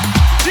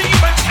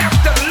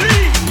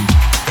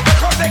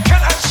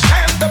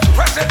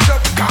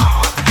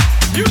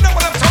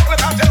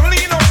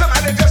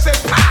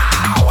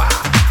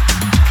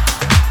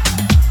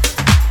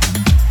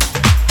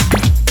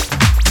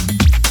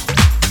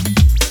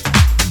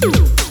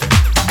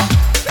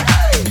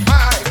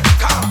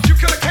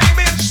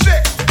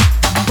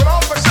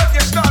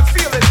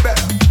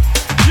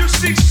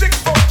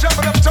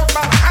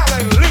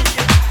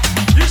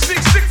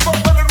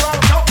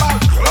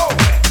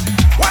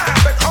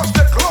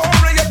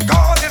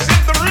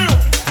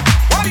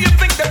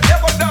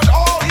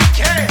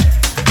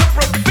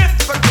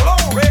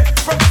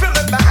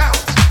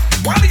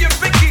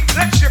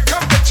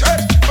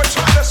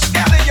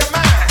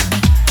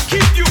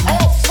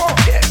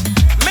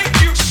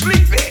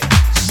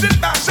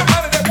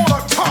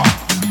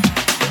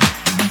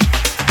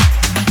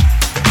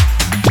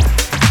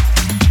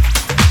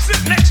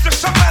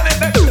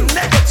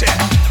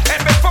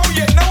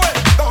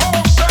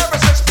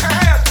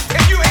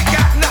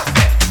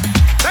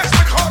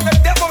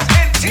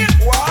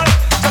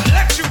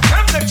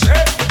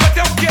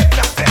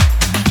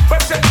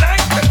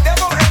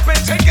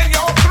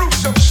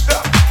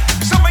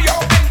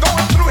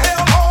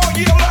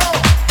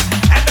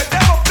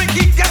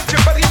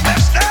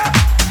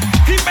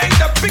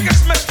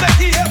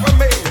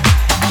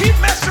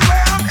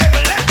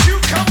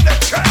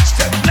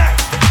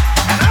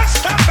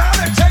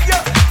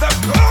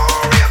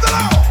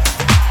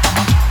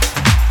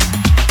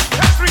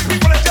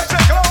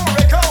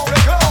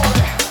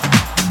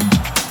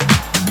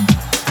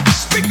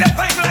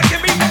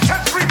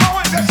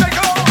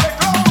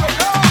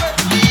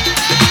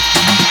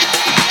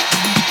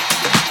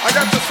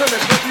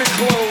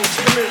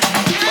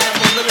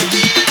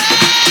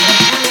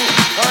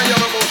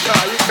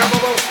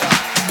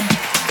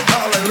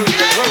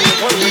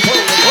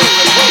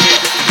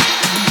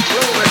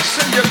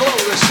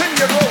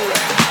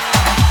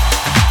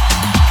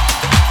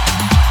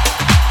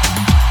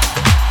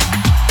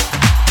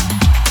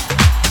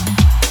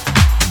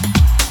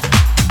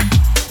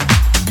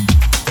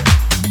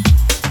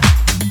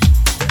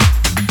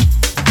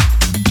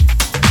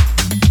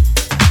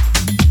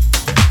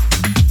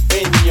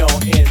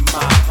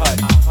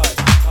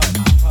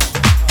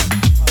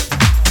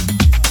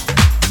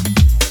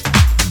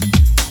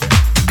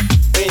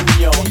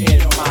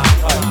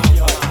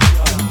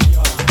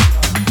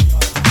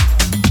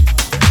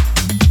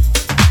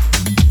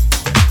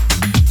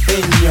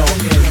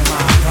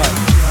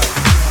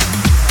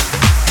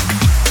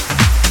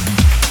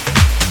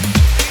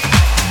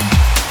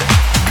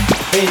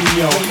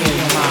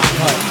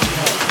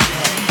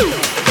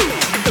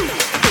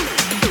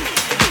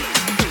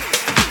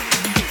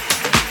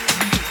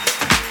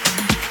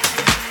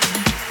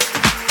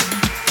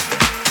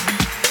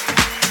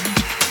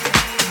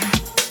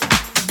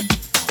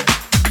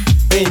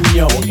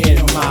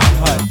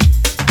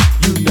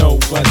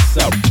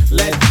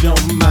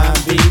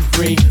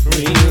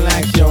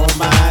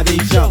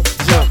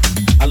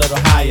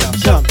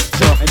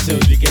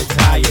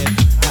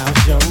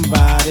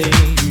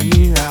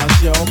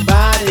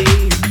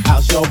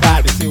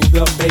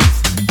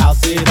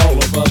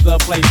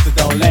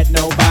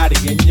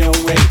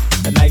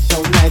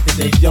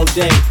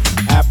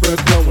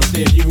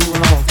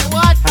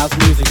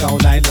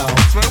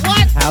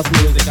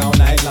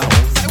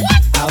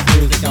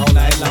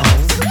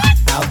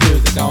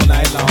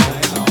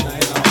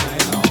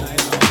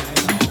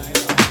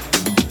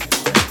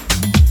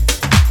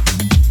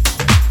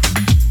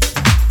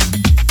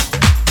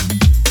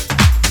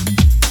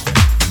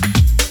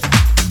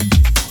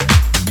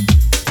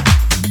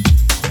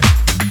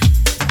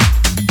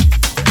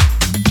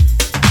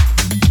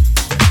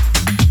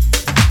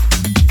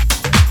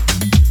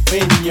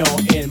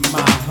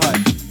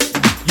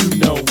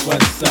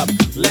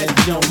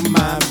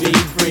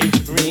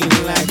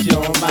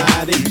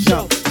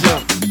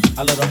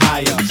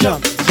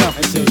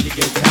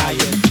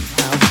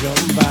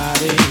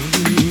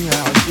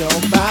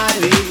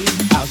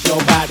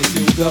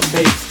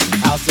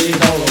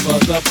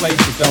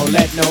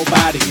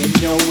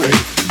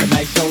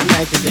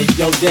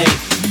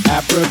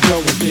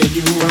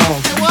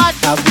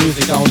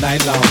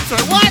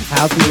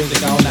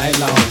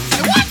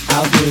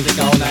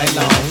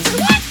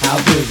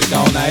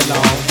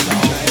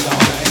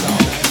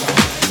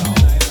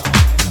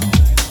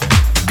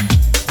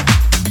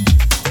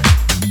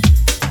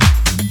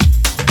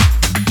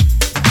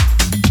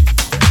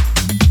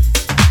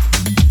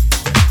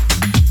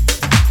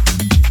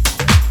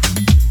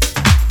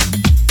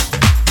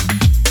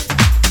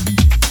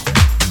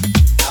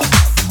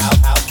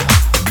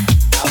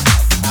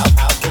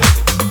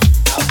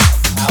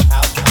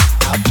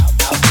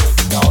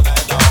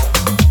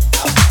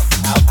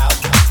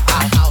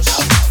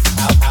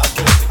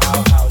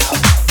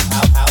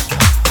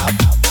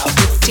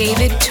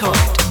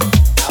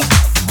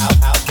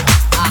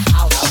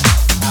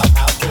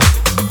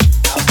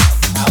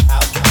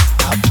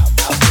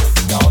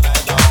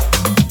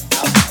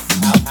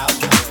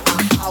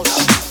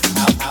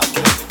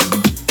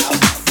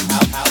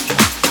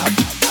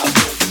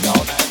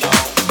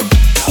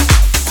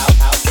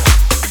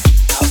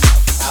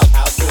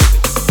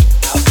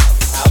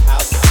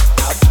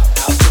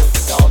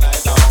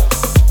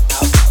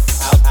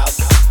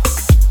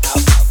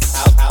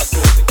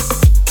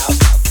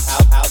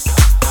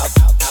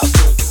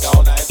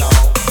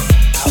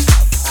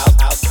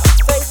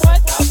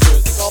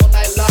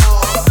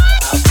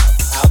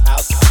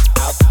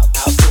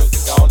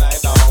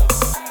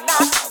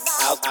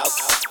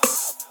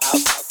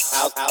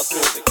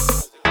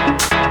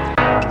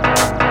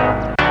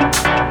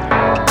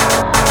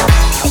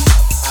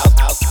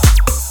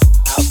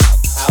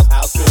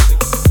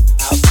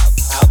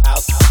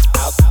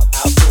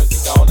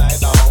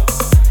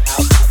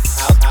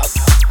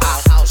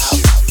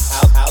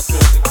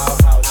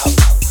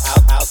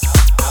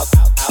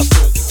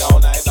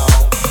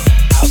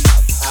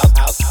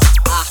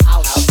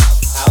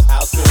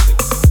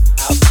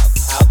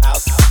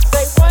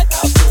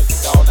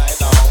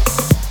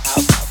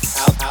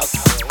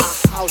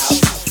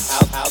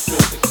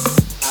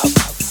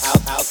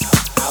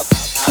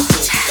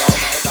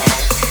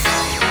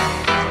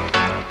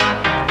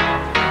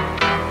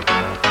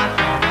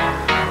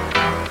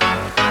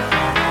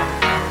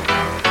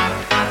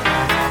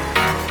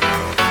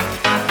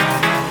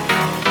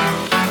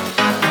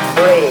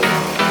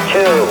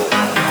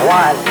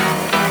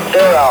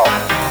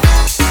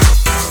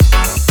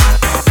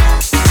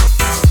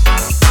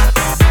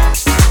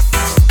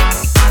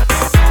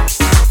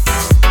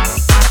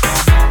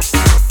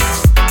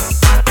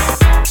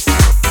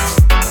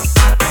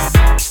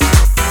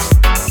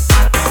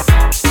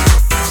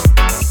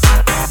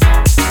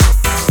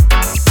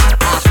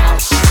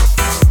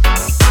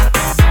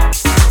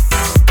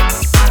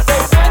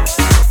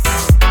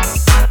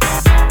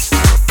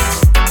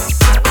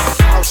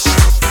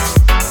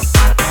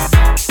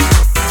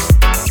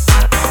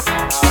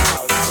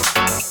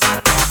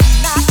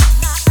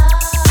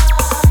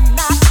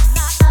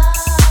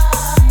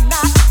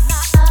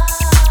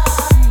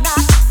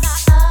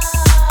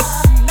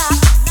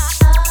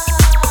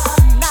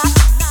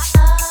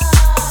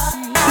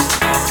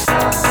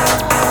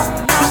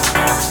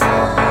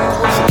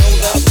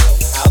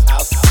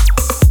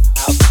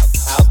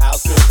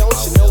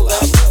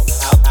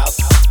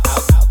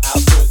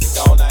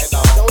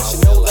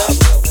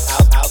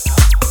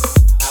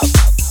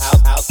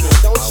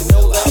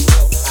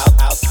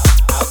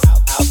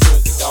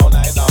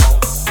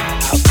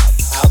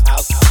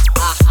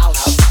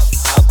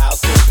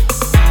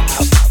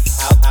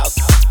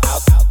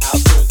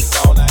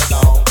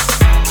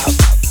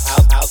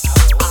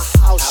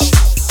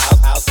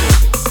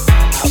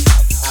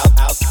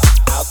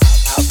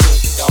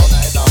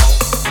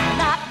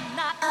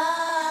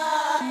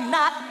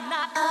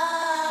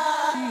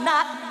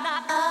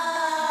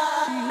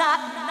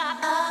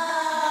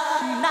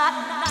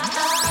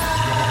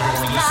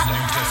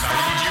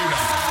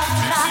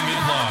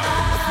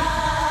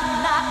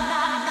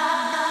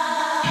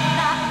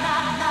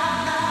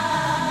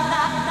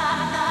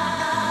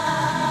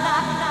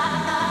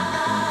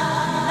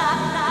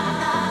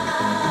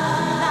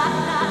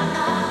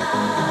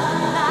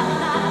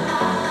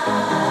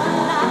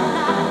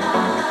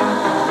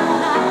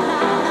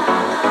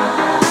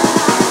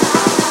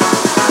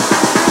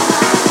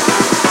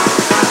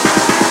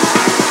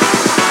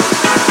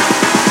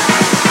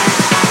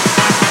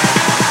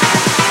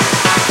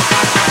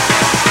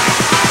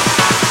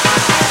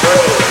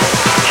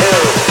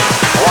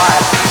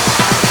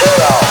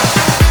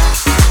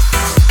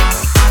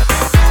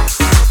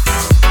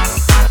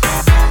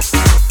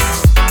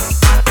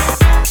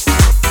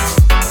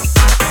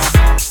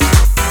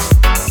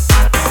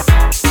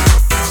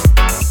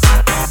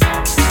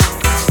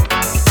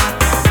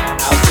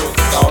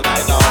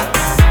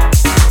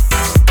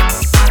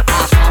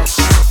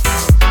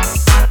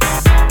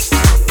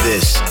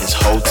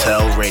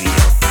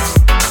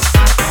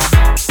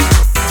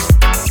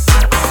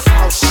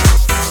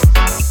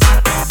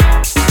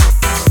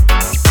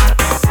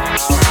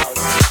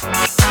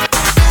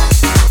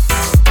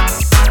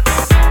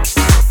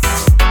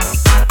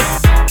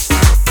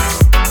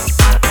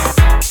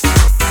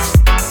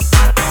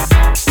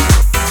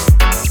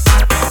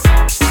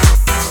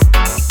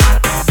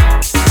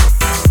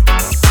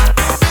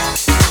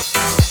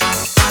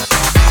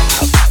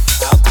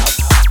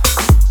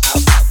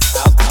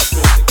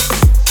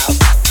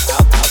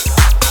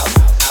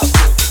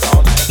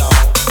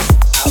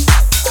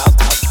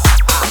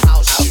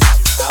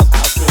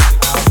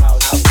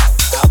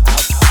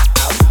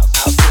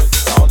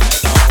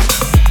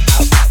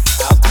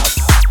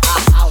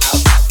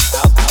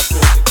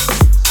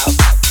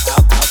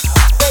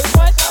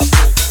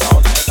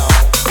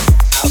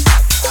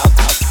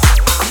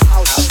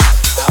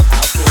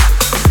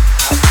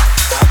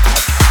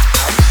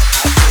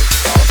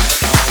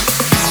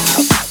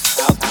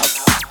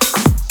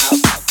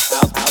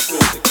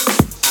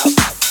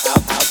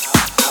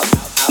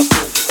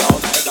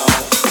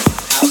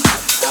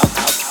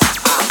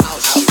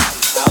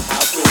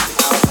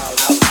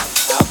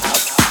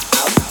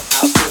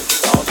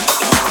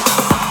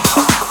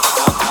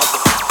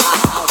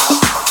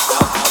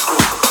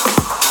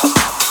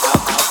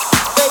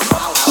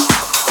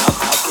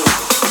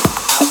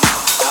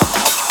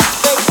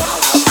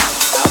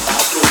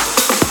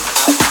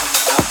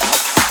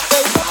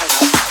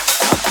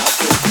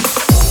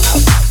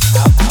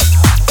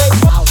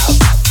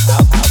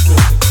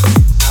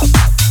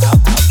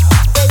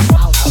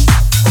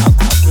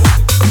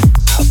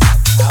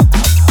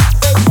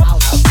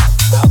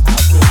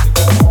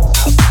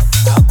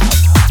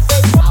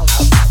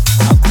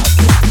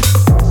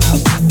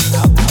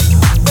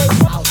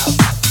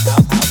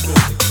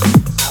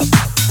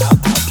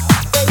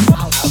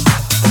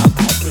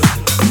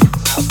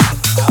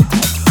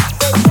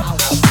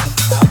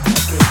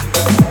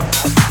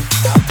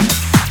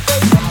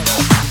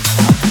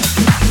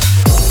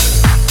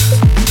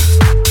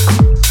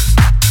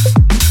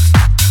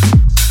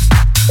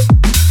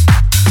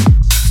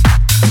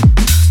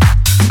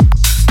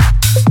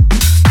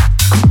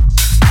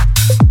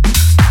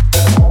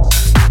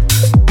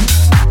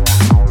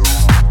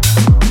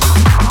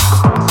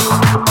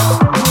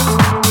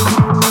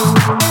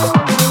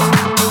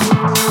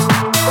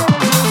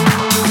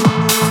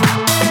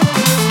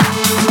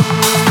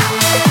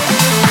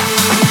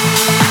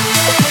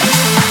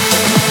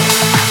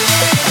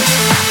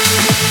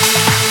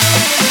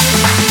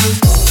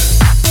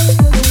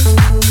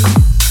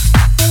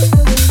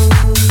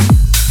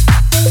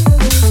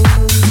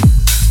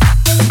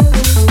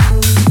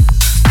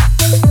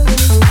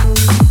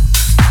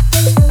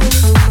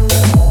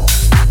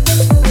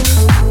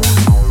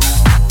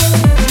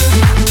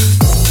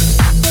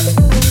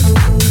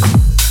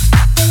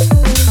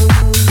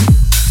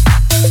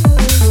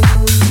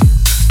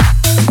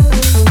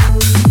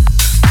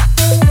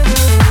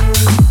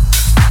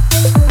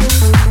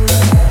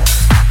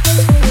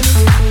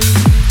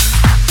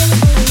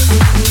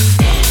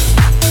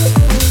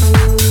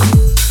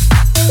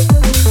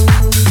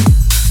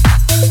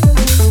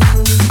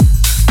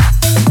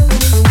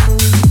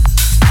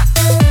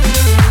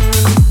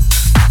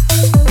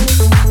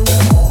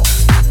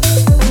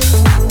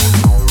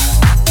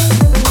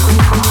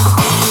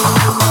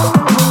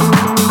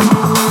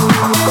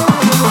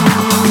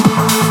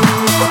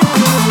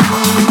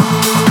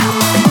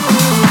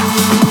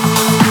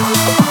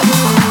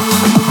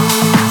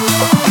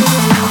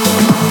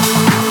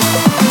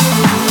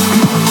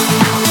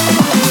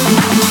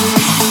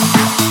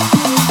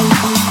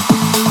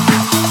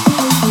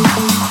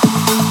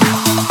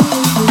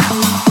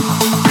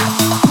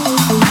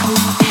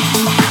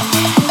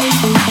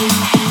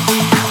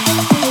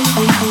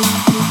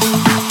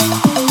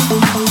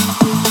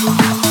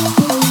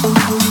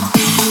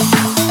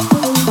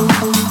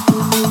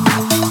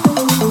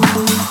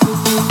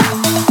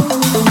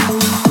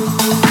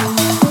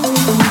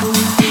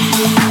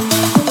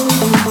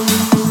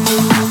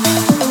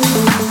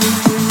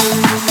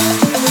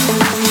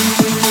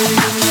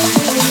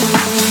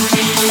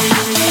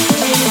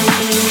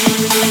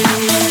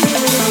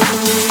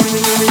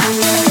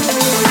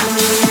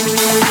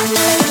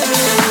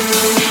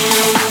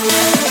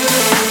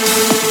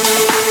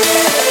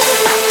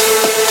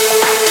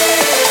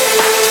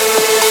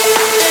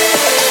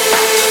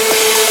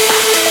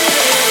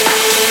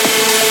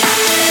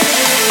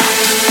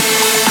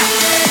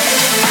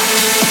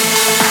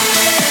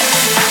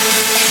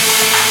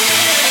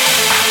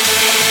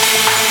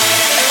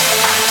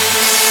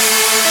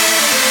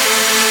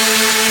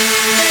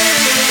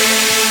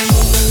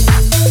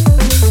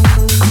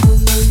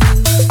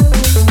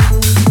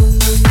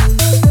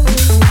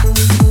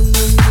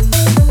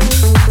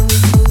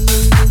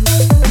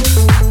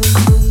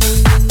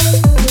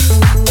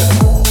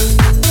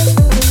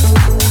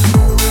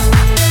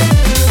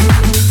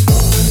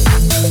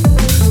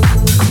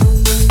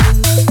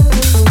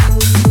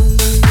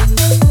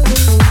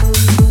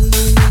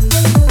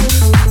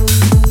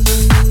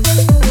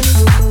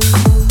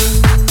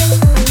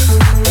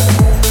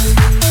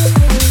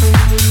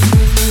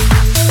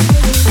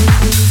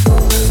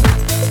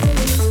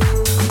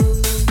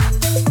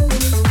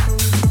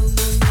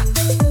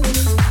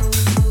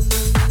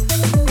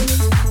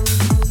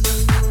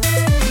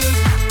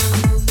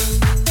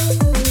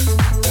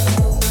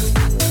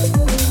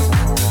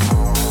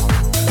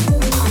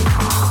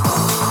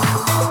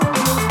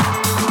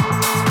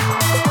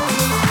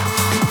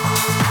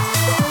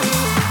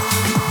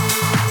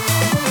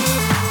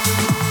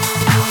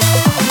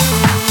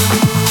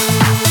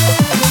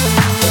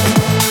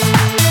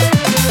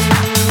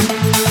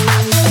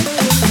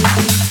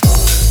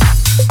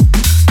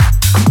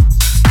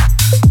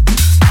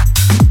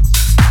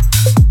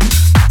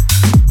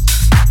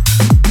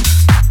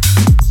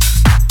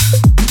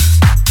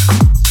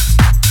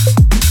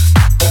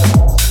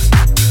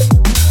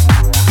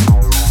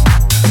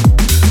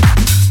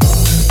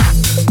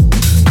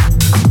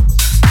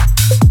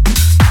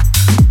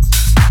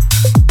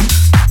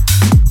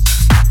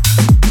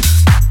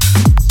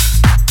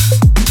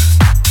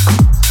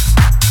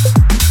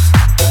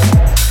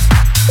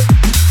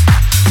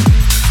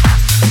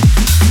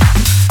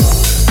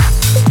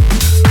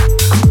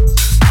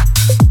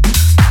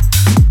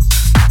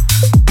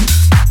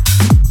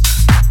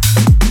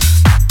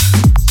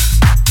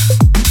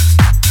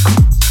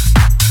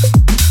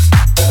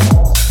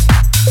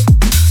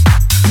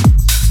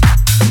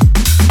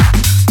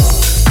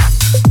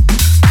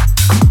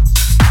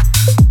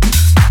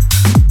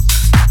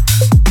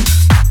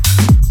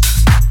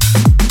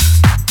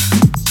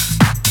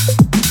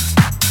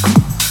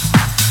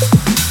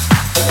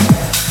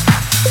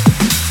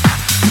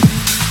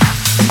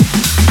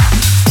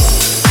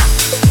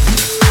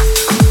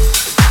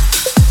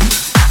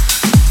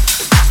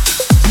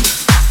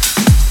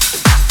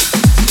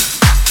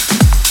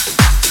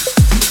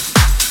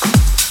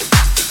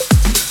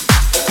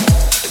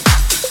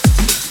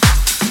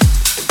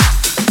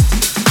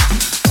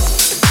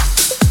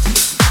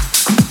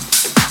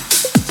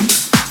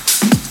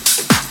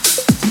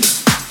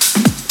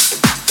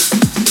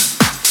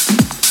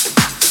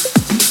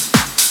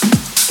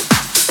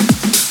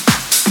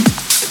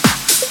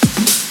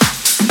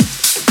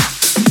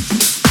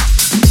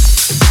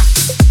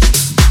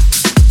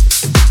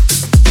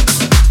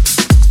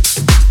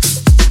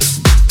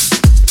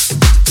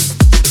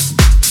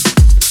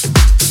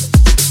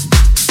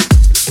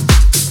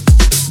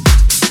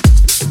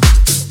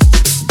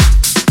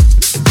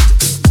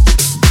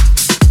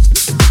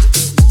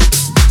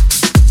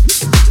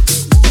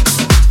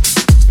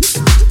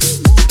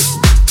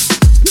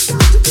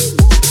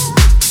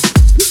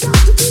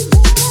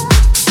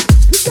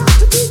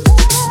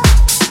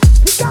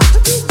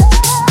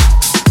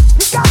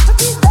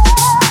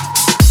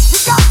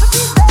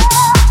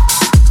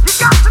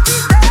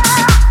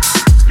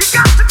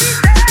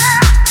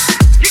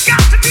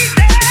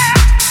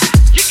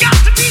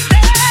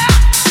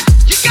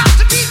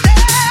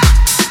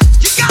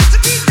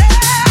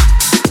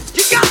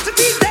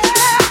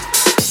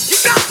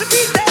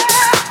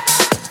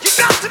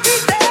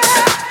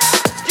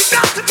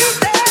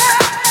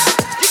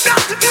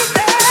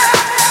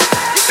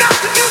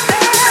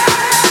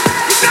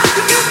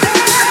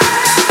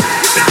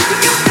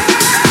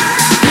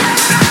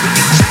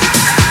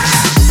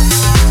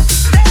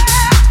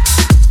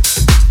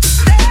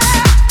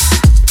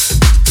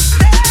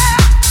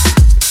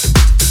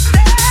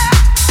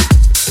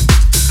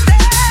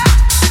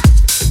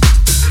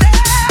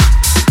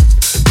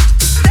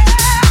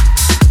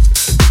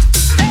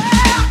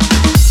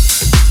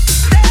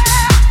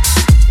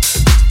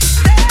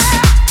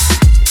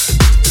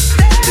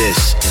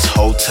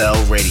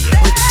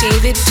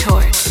 David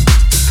Tort.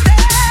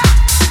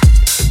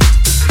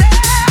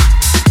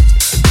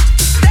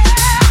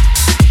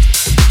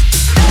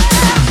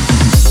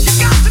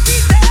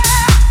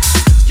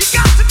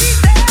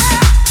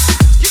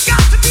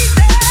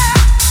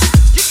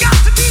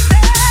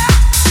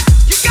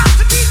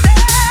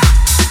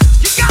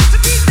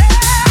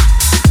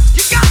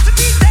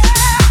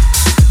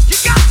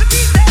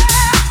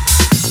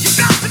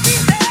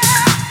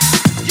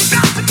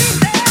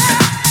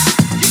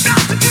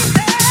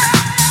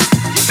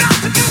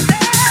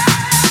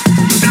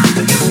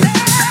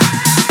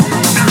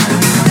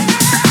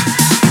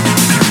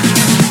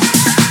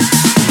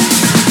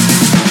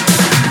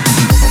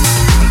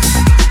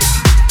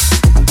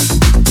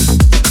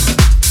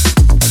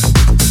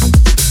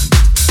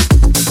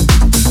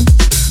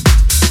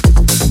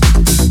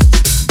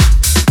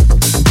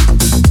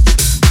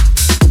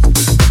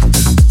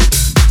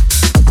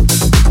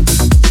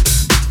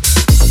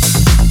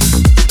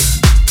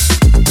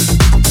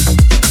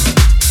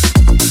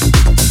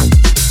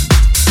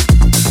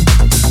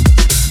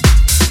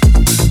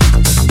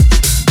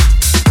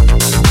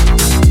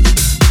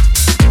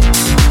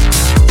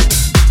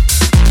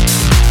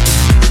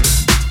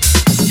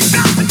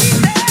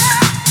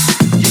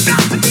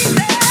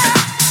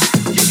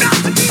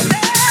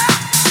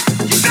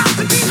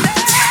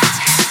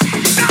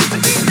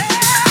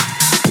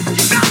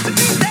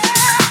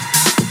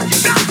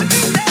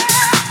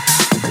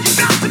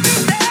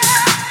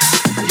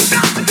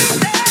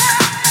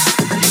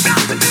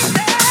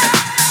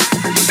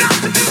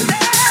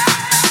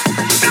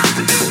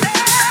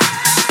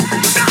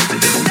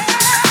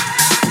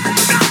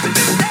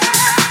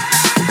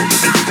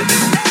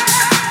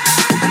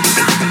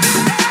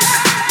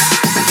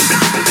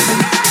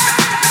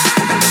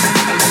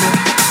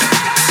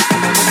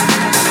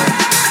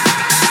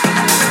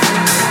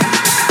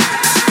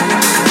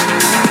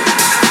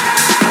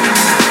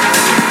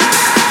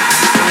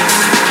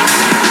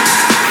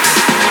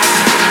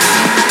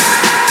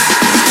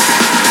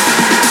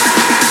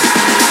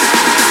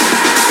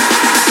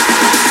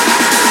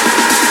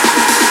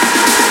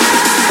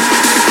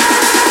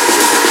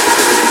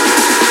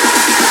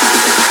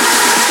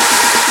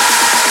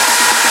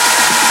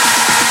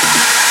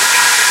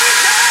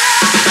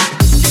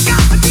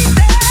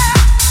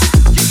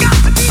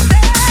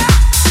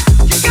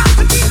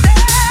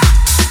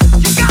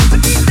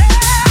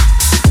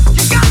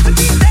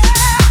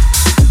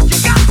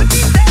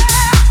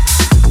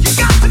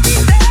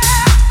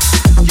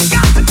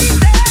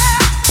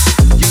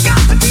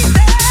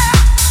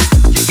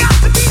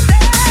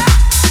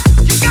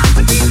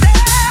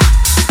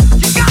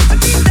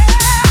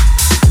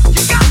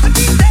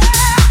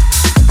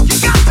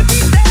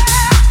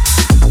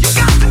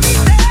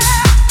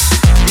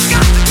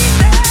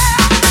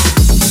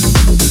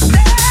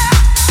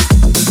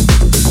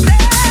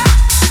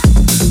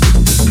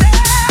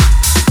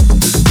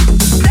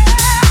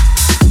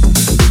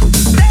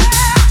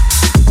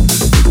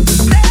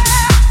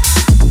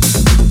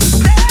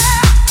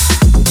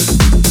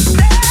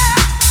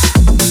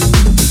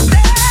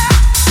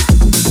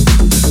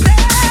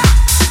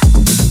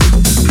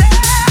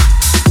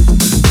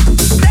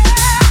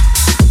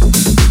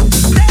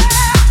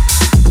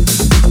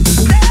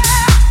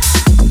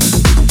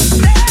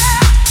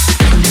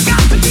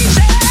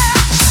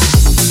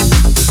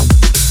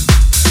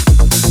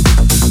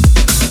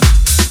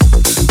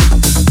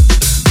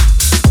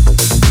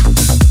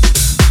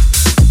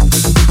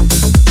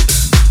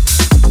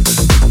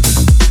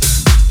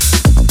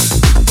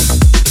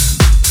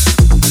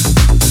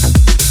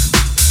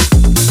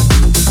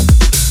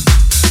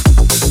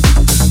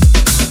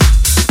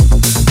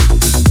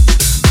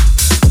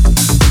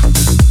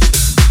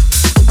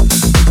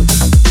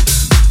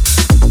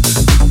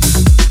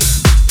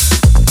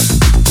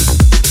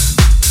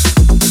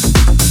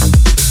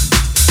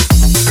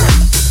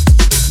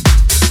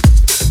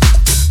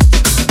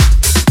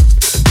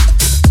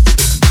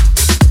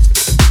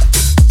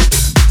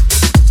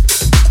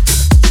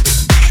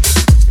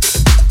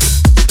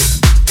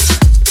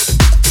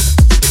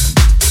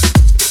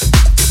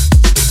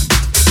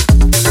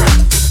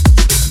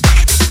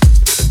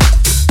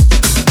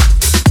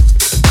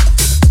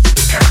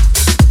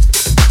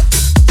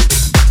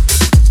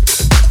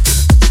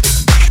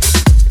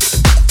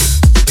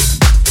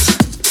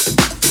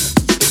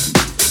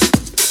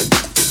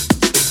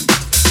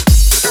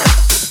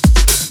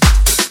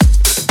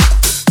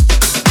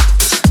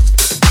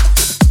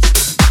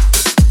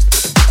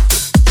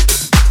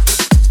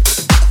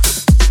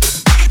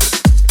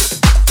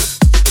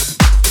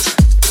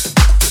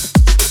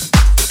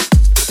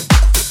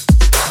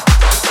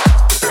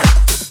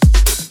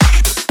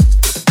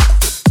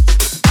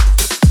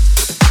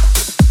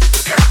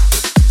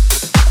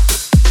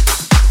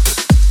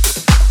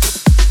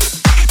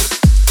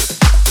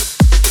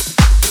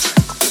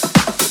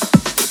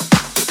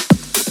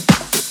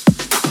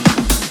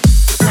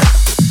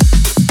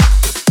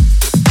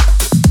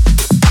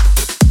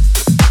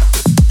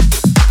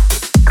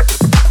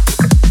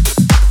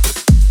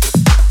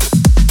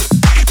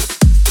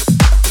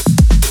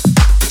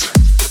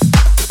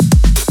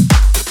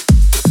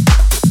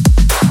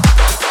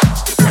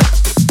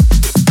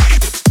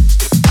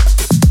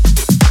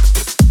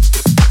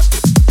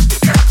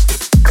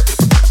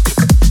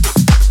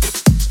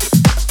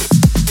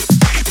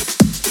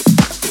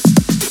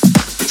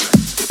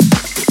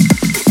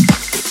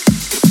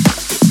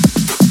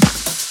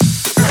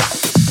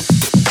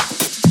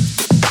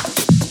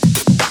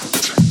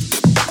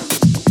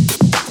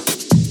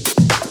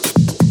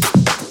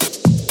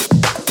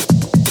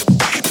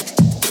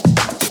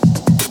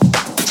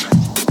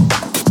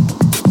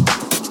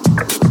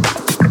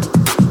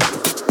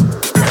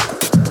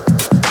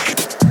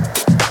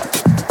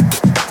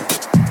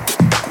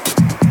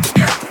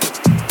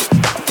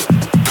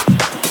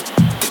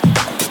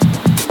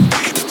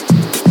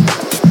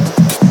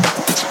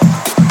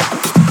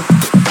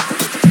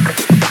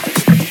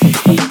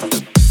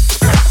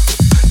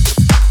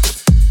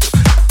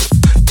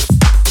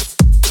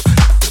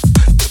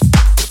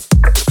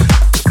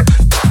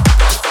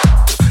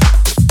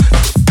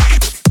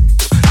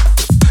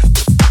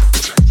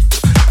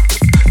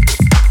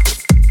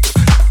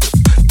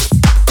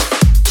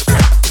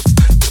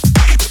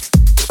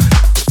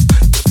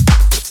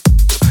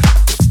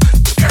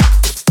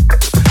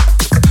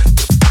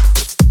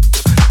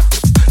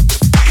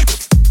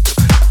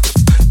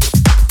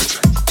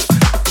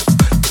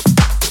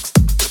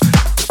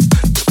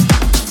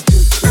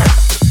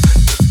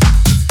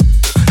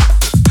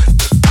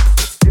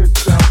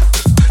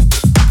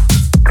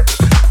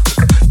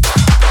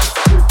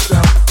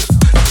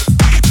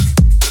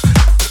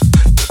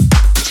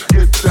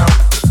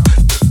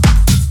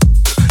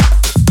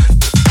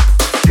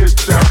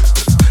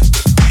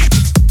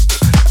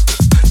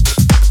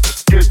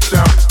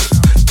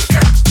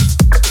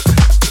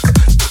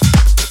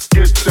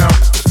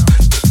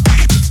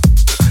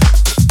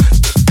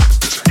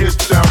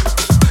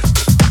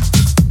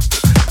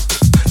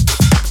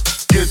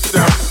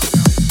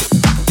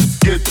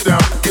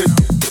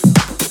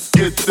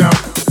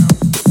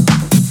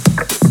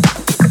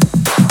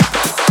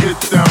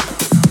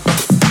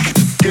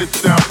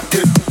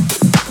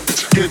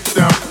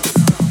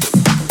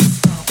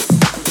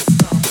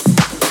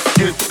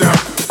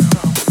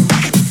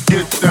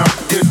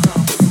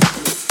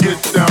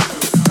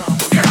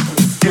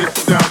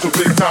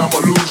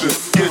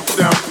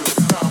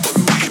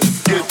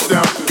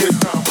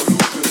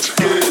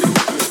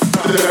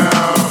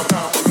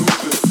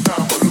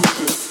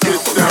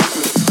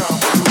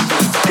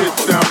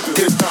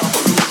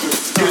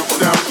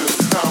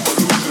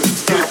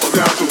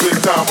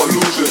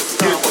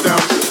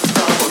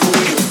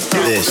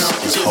 This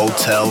is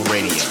Hotel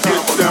Radio.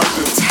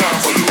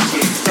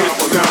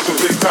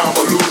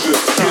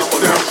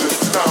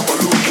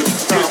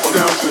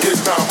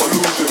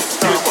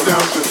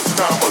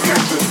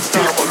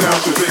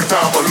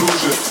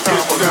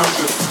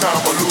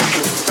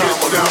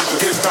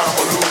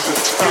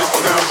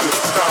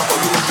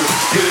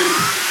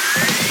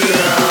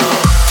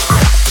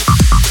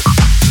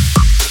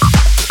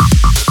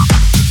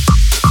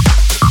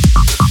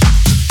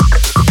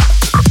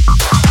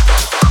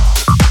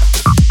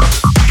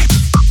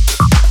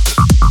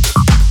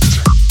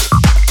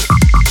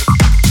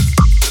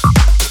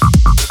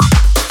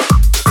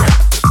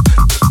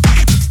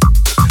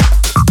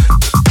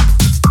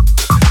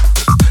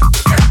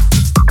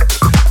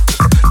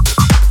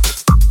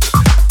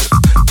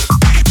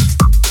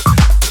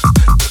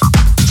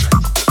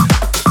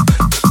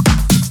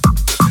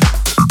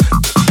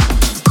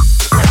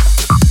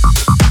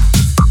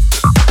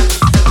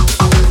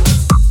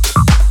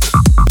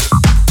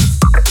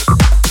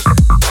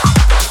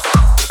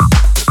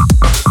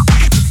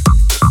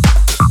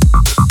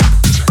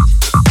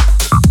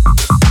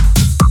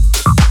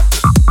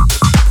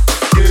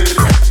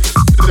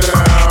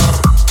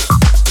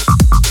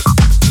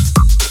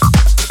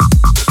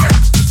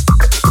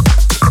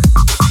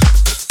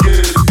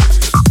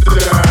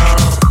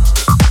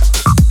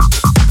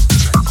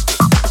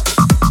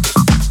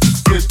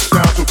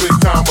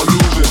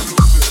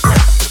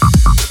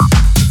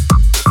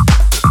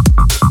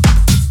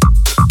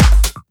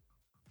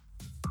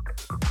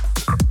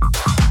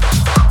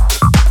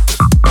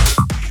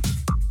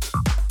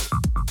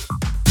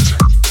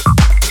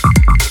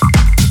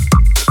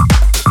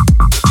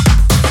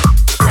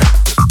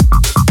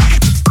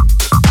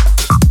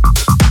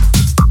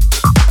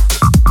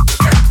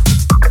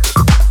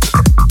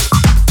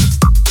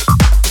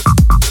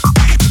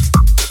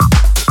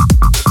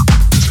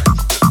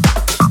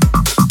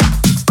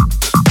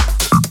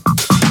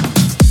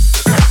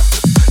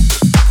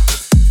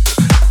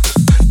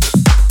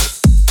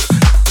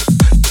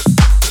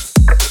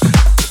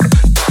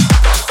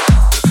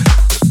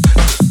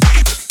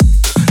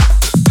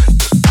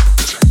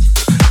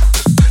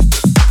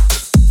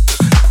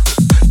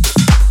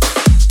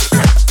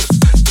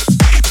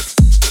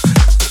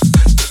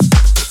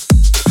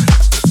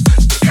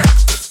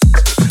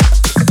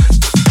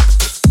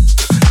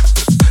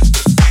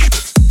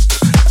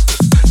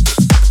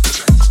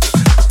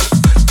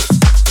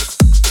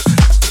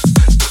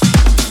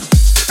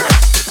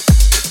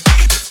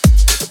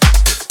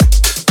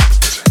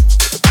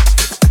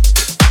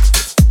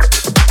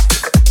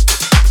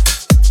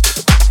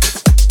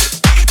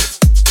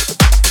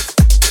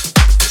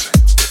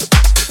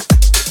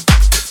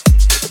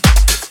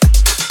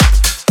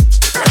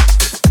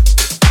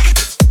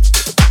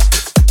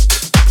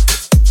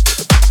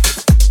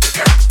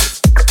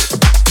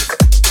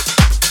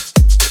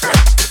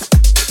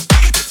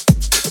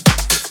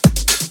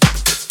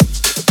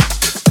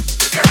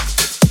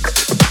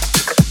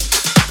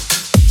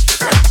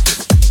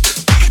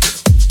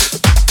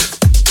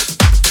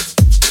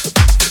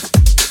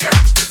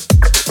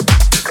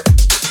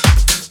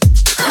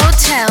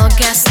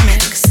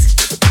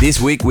 This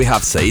week we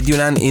have Said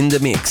Yunan in the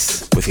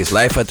mix with his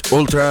live at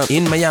Ultra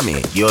in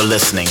Miami. You're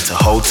listening to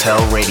Hotel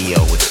Radio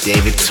with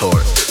David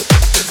Tort.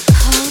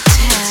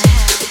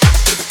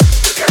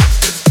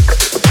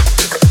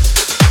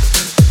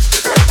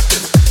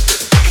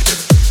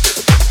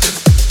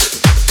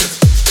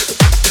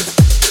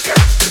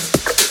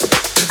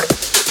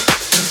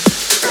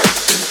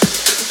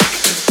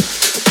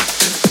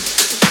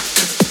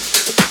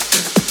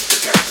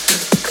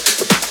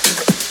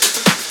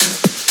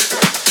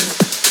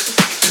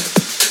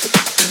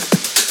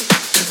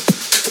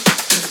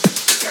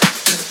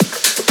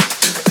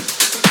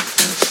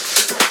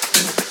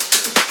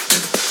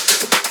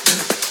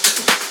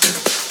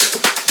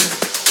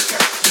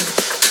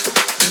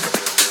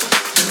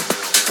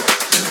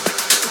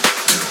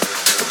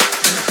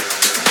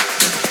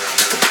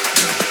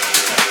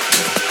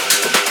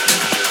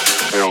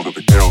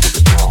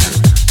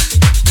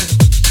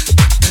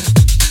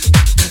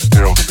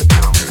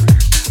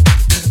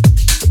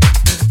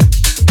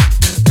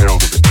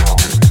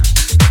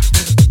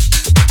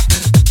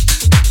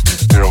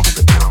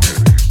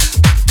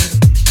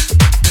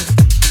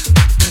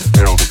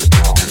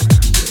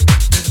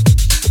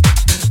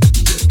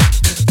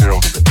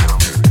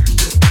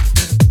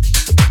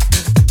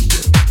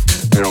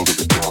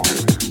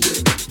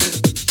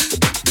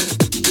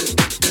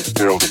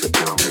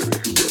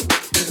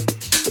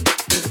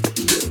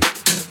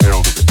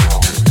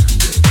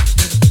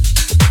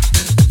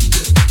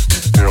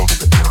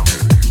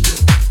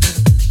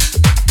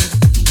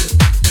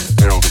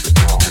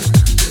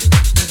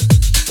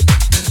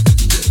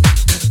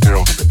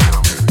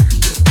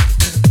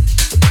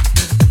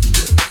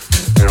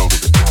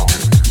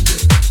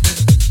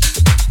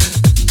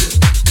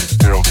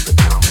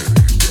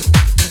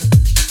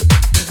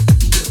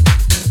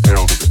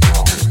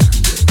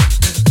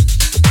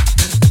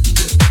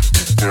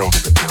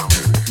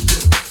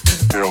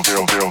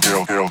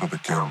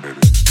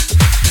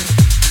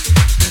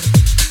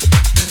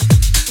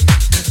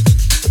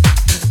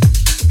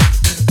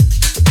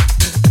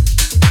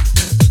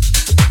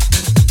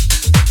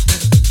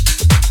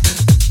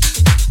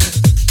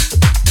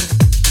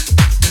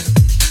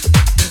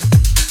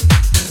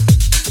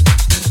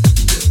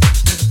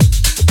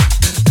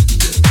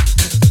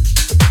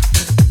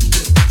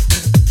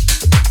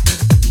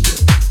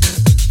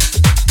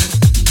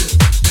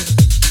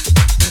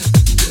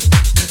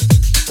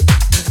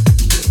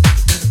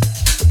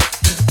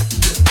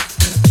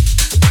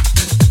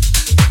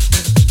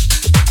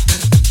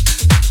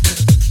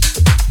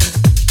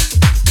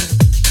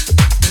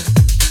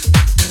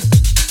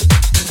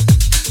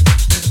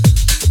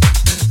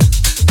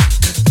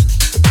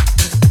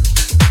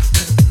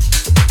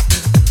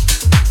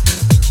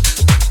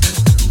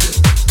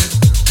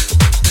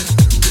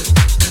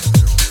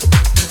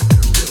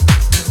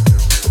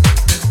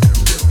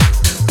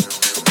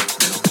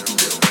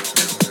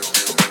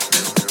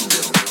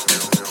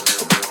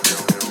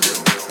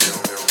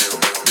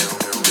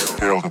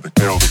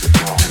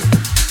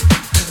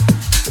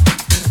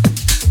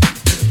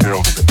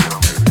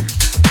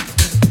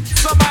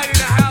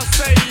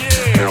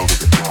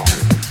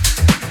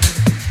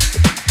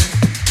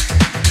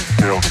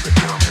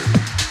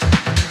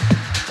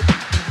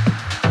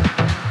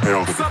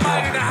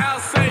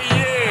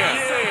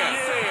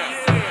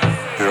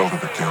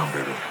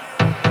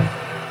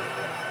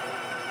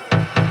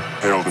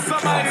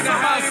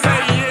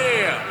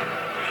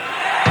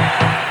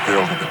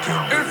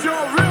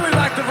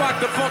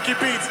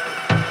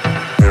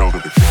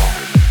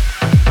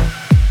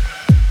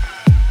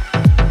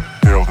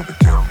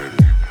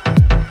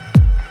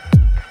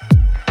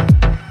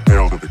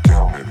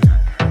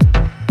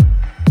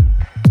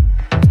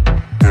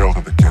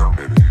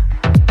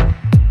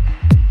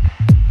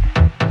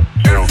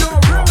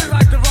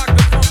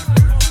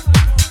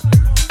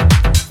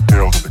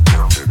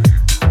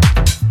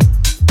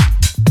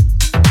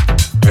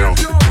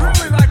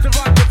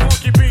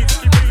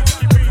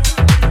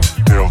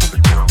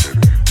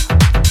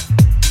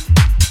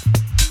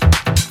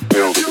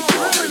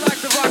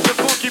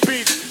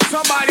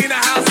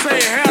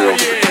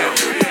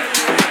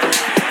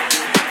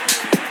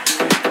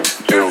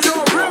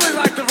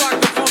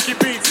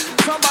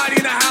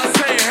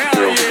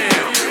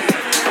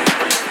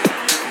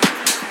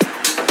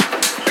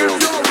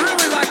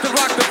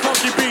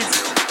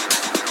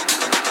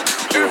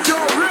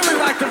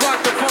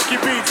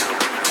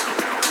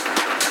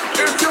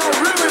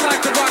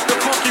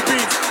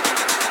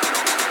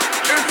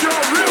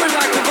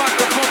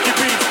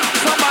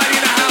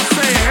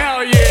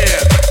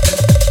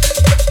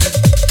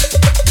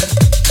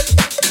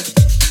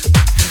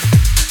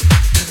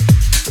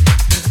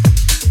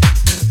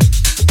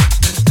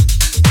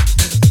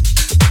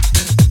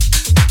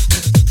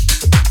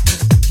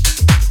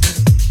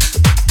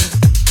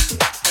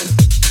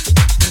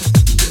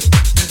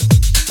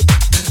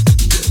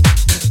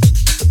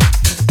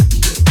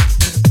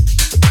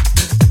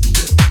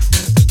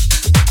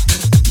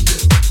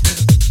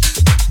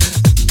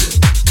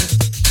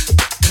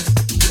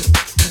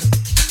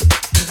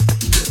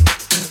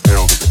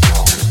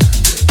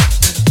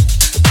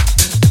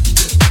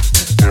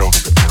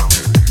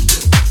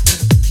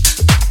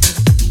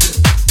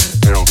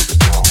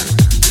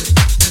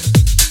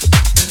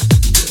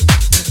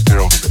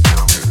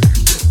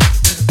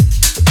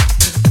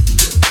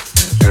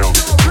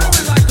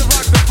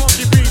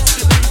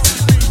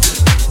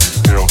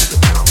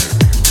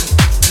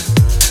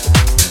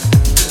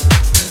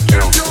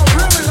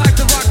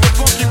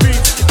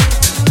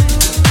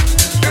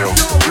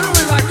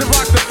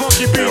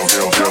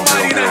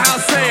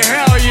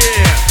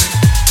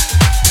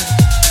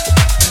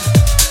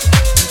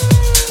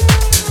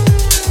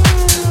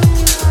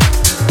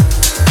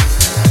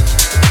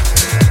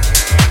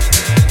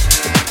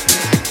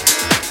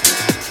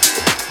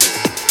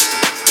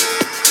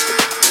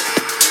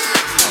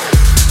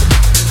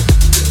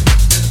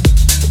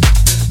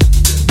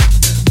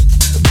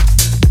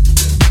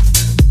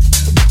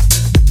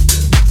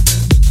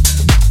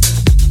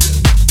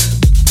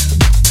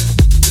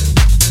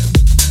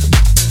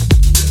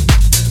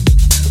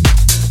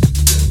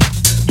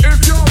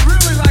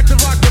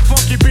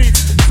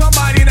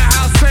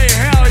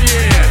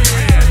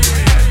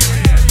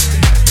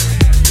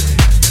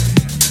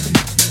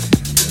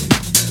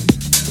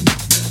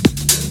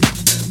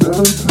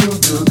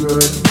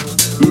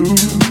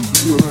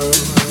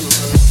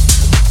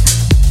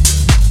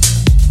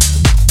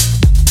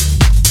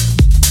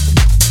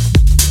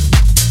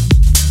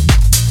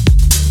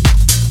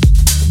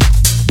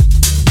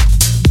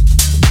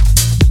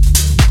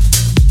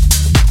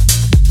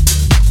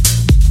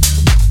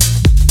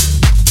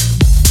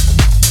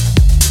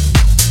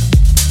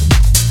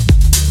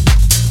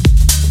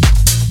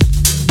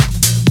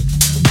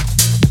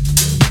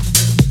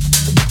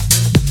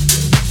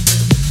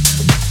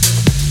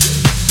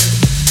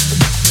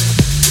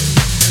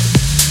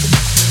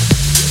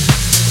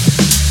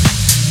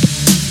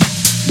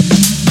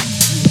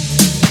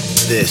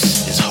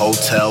 This is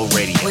Hotel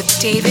Radio with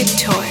David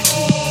Tort.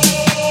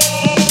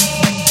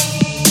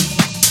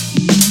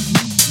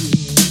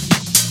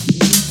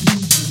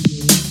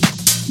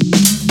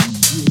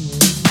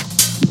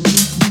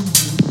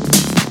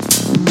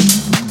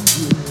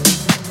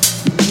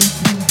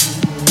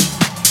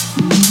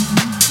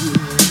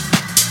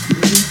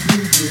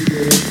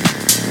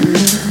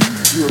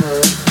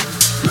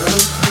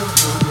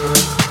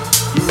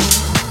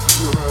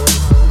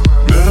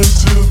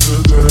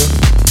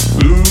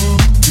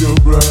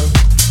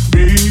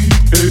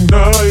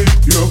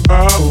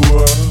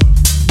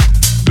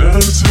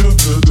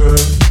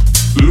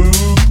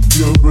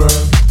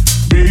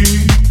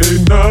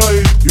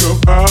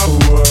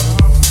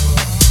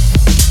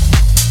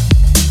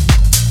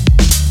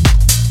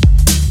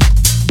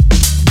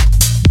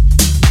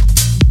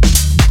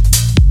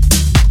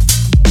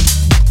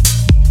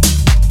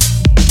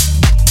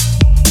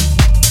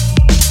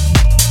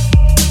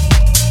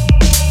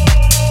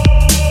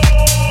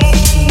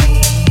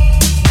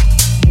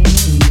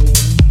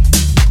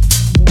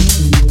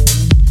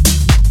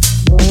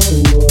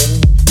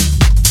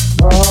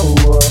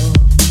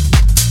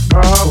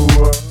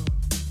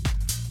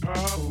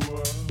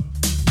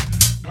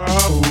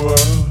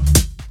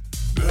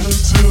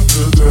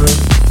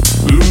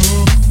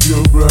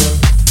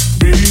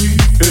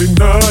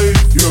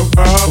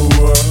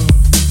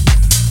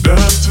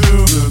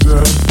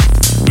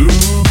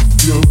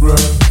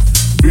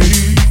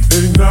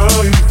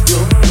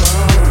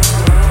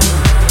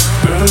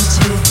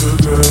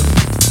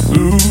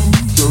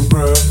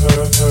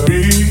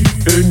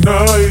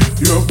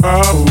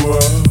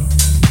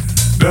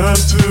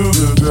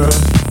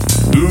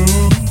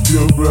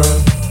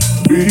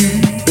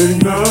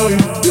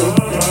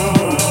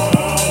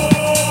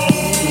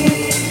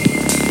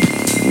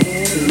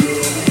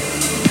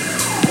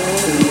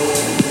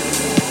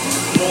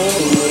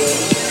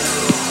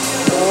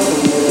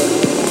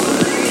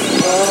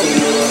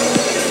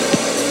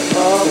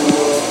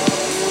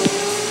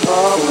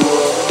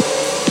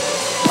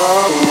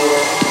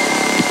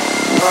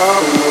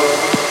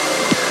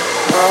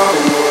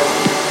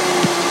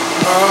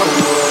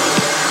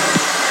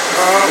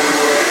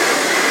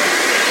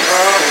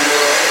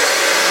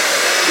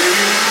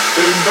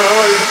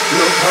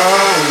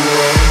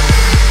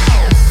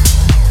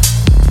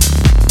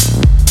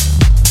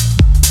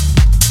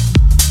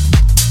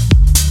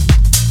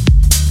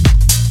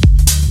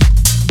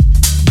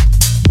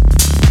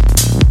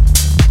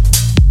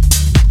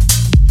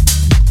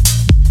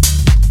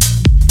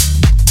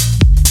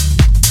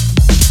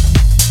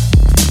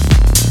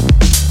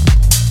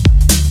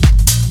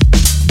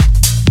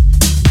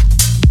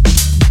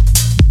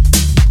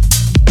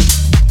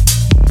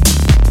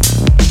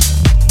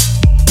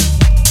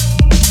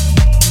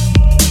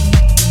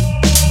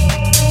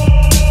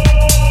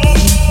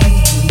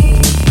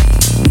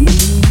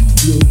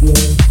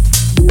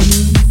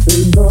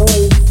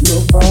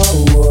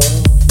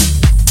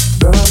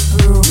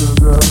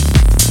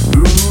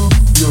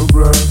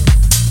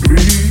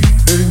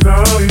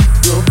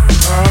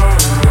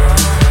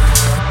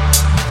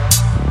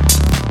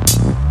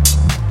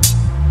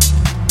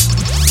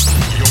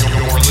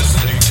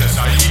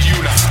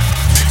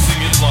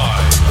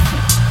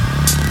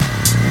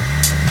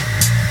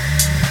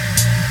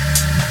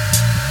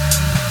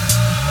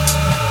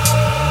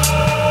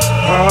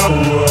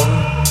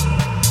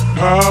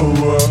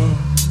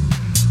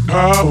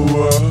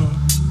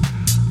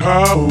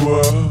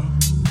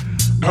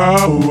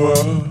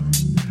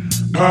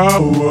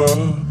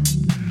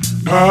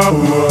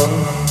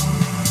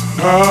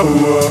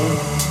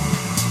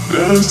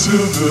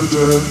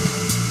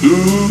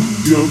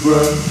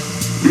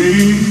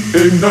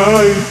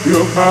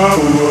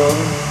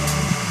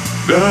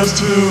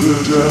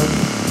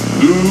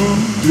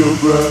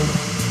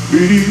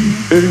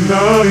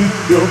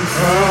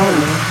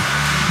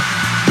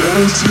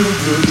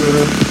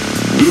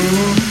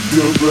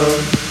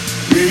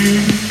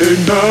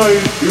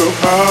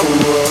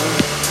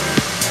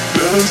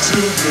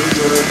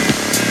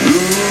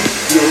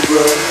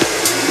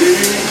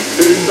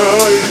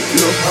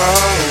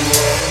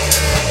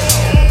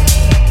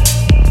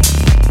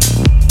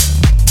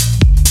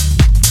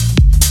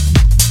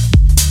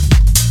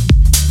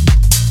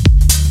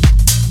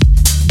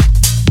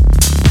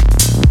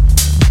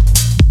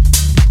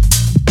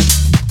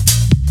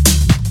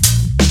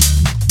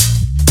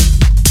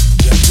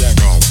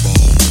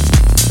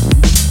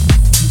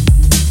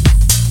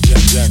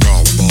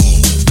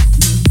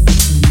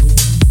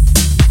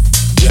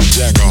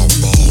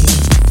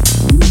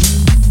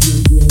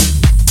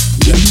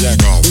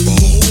 Jack off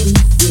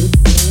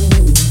balls.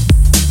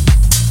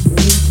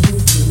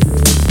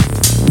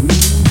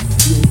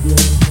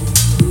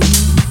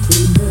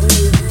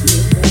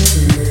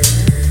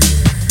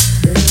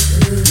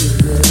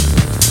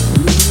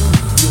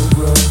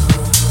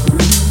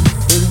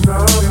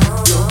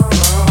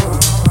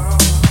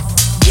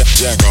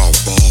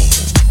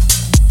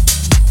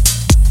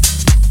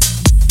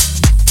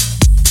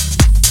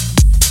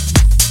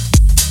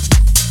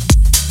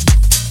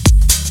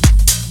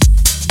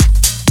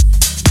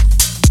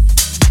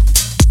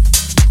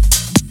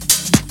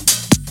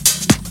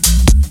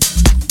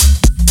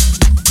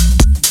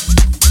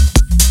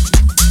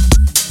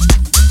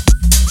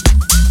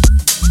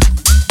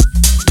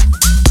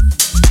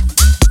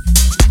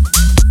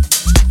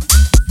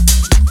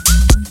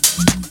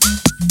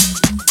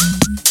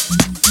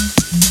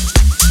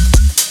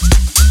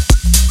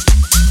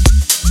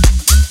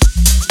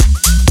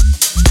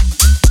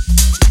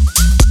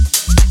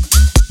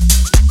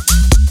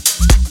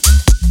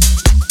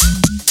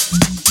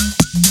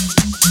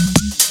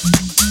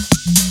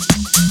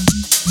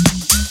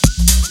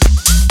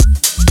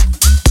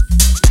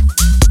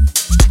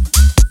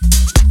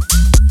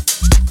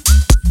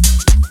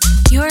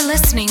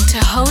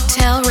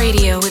 Hotel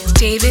Radio with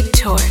David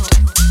Tort.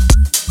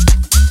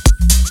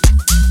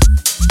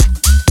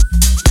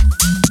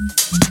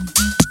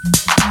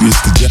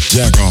 It's the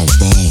jack off.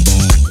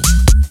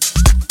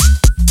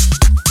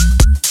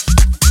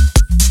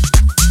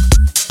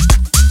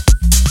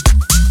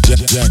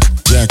 Jack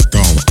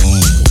off.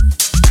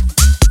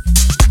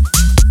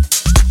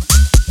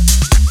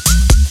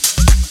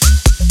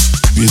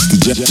 It's the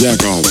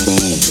jack off.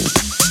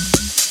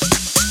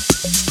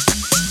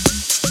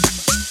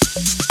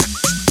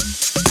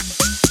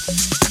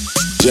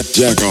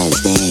 Jack off.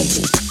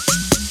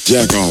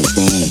 Jack off. Jack off.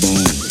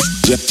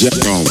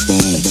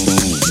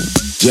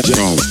 Jack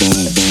off,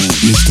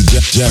 it's the jack off. Jack off. It's the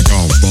jack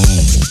off.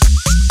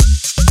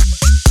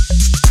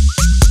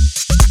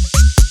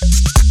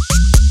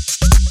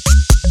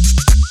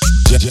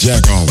 It's the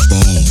jack off.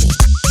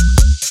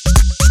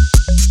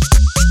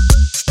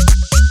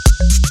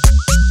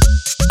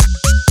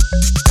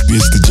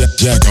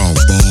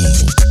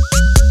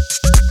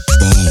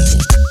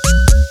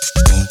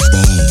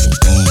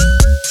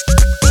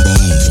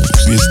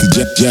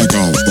 Jack off.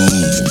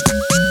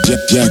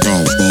 Jack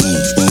off.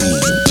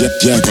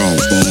 Jack off,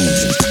 it's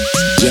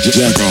the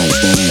jack off.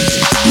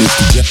 It's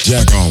the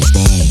jack off.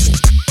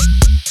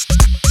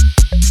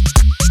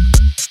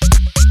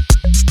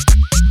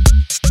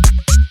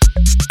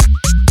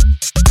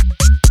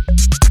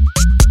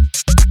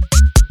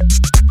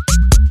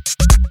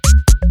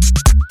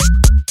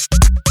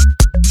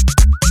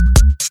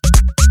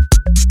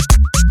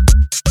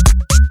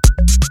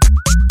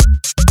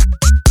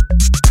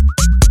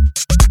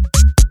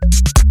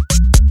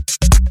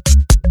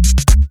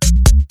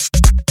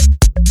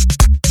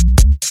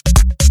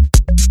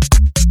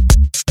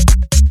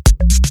 off.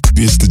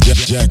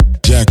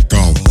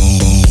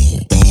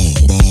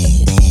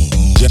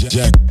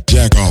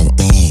 Jack off.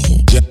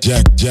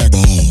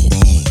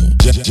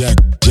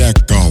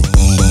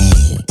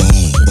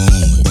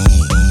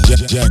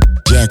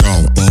 Jack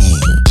off.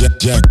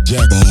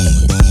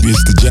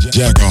 It's the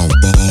jack off.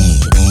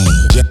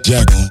 Jack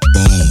off.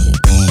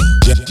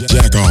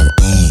 Jack off.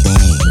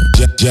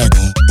 Jack off.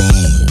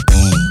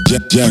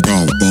 Jack off.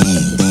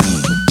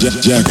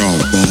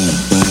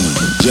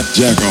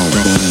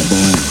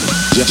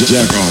 It's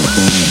the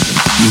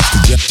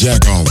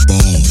jack off.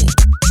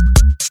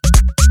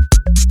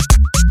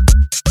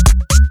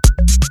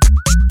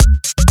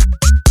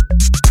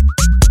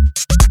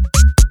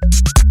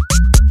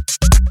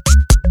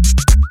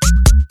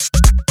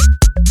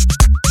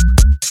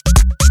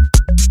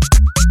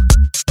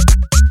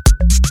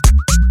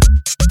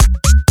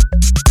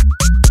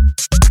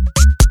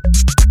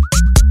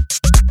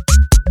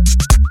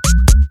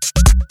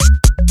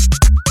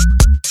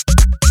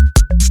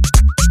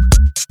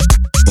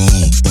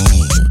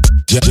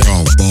 Jack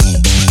off.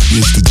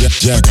 It's the jack off.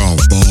 Jack off.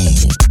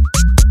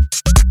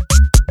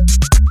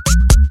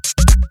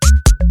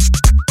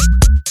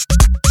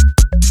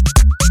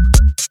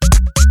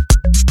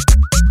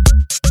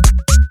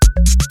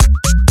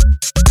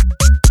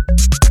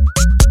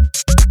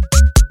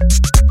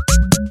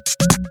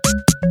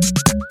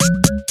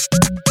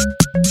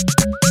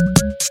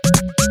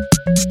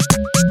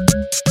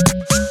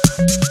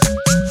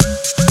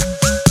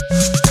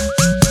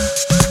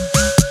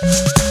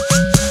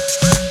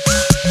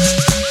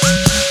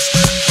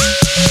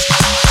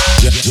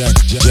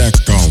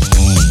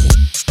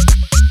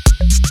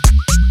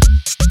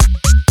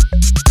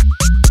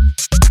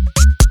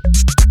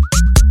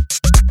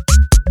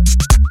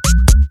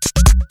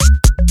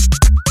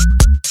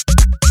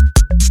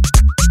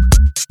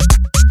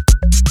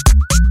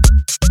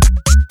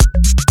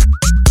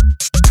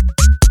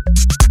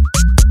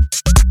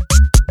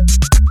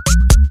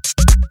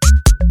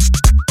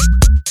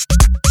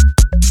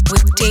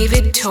 With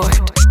David Tort.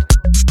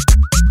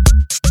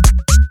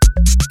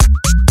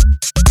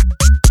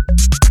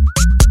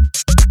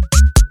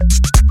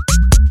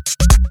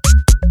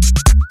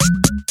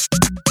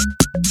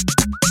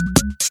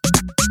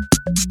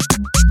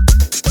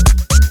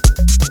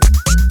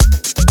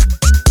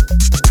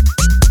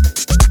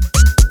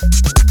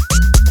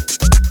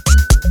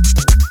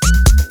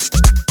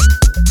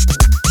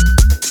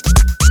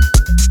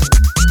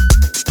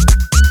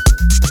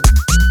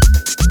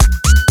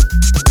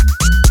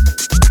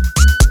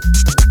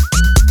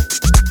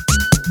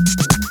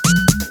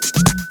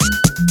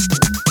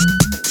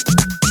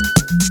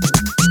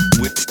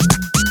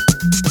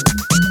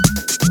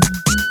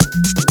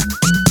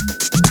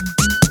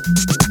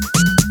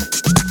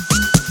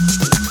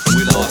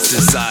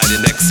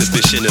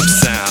 Of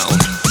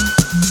sound,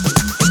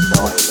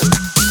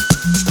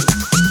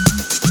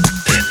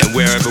 and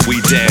wherever we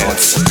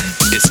dance,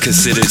 it's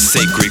considered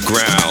sacred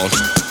ground.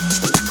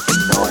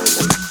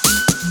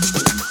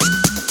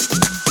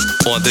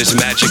 On this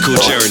magical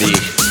journey,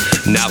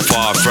 not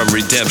far from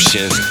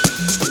redemption,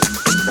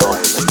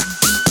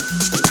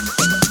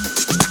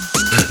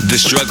 the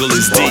struggle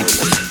is deep,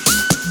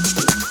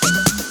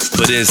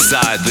 but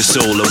inside the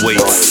soul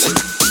awaits.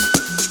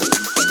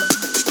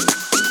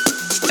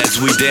 As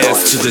we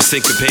dance to the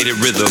syncopated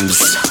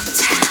rhythms,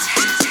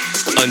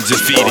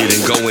 undefeated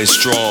and going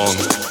strong.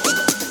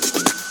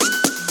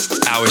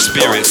 Our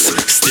spirits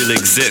still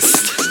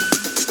exist,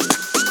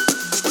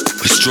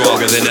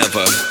 stronger than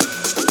ever.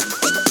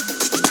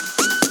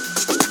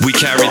 We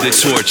carry the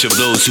torch of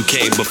those who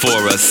came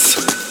before us,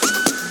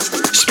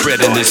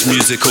 spreading this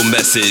musical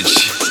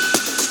message.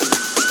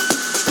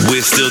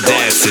 We're still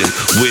dancing,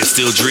 we're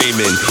still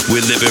dreaming,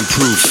 we're living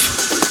proof,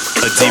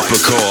 a deeper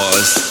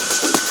cause,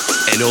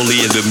 and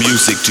only in the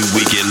music do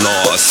we get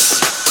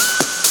lost.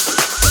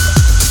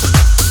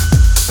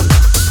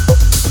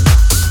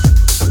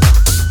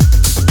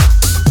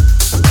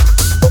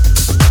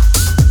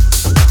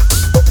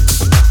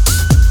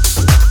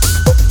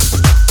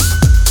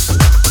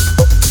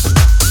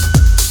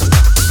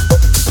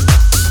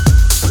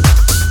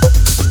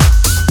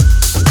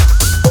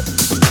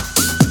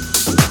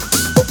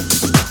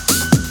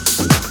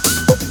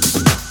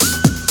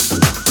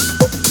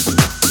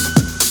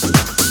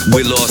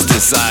 We're lost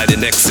inside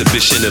an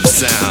exhibition of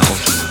sound,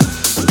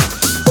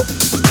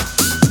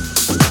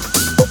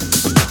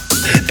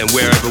 and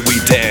wherever we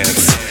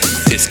dance,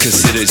 it's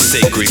considered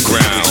sacred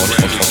ground.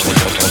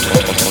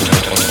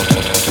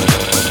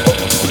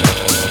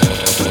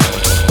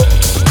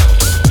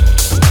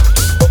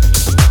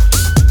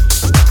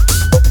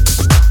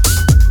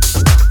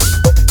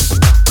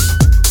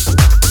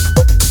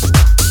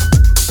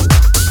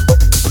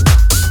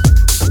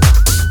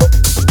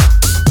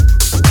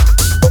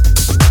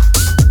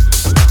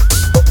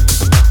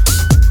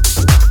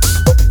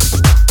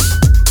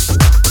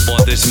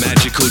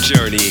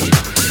 Journey,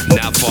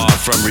 not far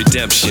from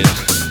redemption.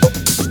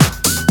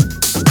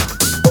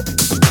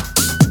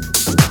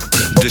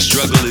 The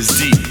struggle is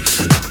deep,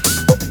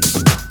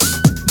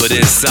 but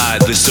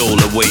inside the soul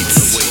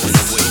awaits.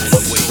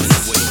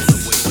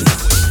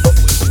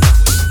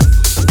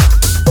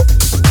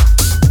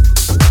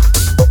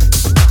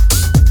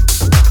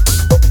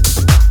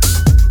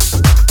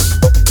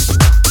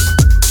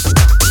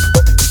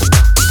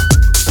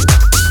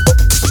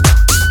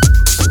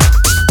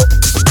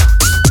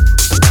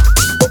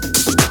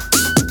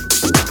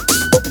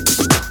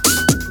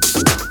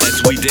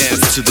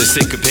 To the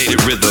syncopated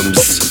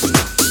rhythms,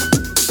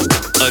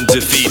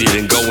 undefeated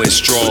and going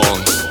strong.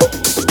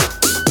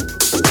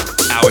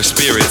 Our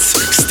spirits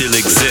still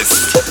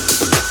exist,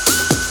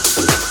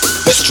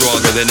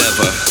 stronger than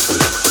ever.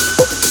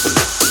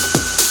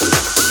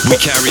 We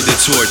carry the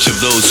torch of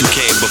those who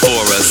came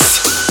before us,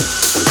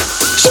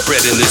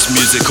 spreading this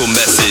musical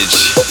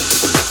message.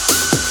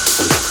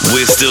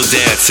 We're still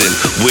dancing,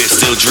 we're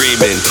still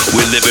dreaming,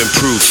 we're living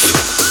proof,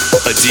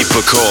 a deeper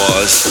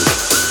cause.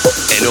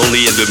 And only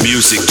in the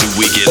music do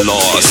we get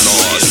lost.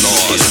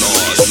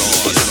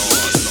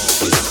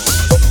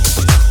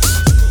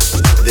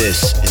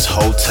 This is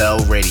Hotel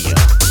Radio.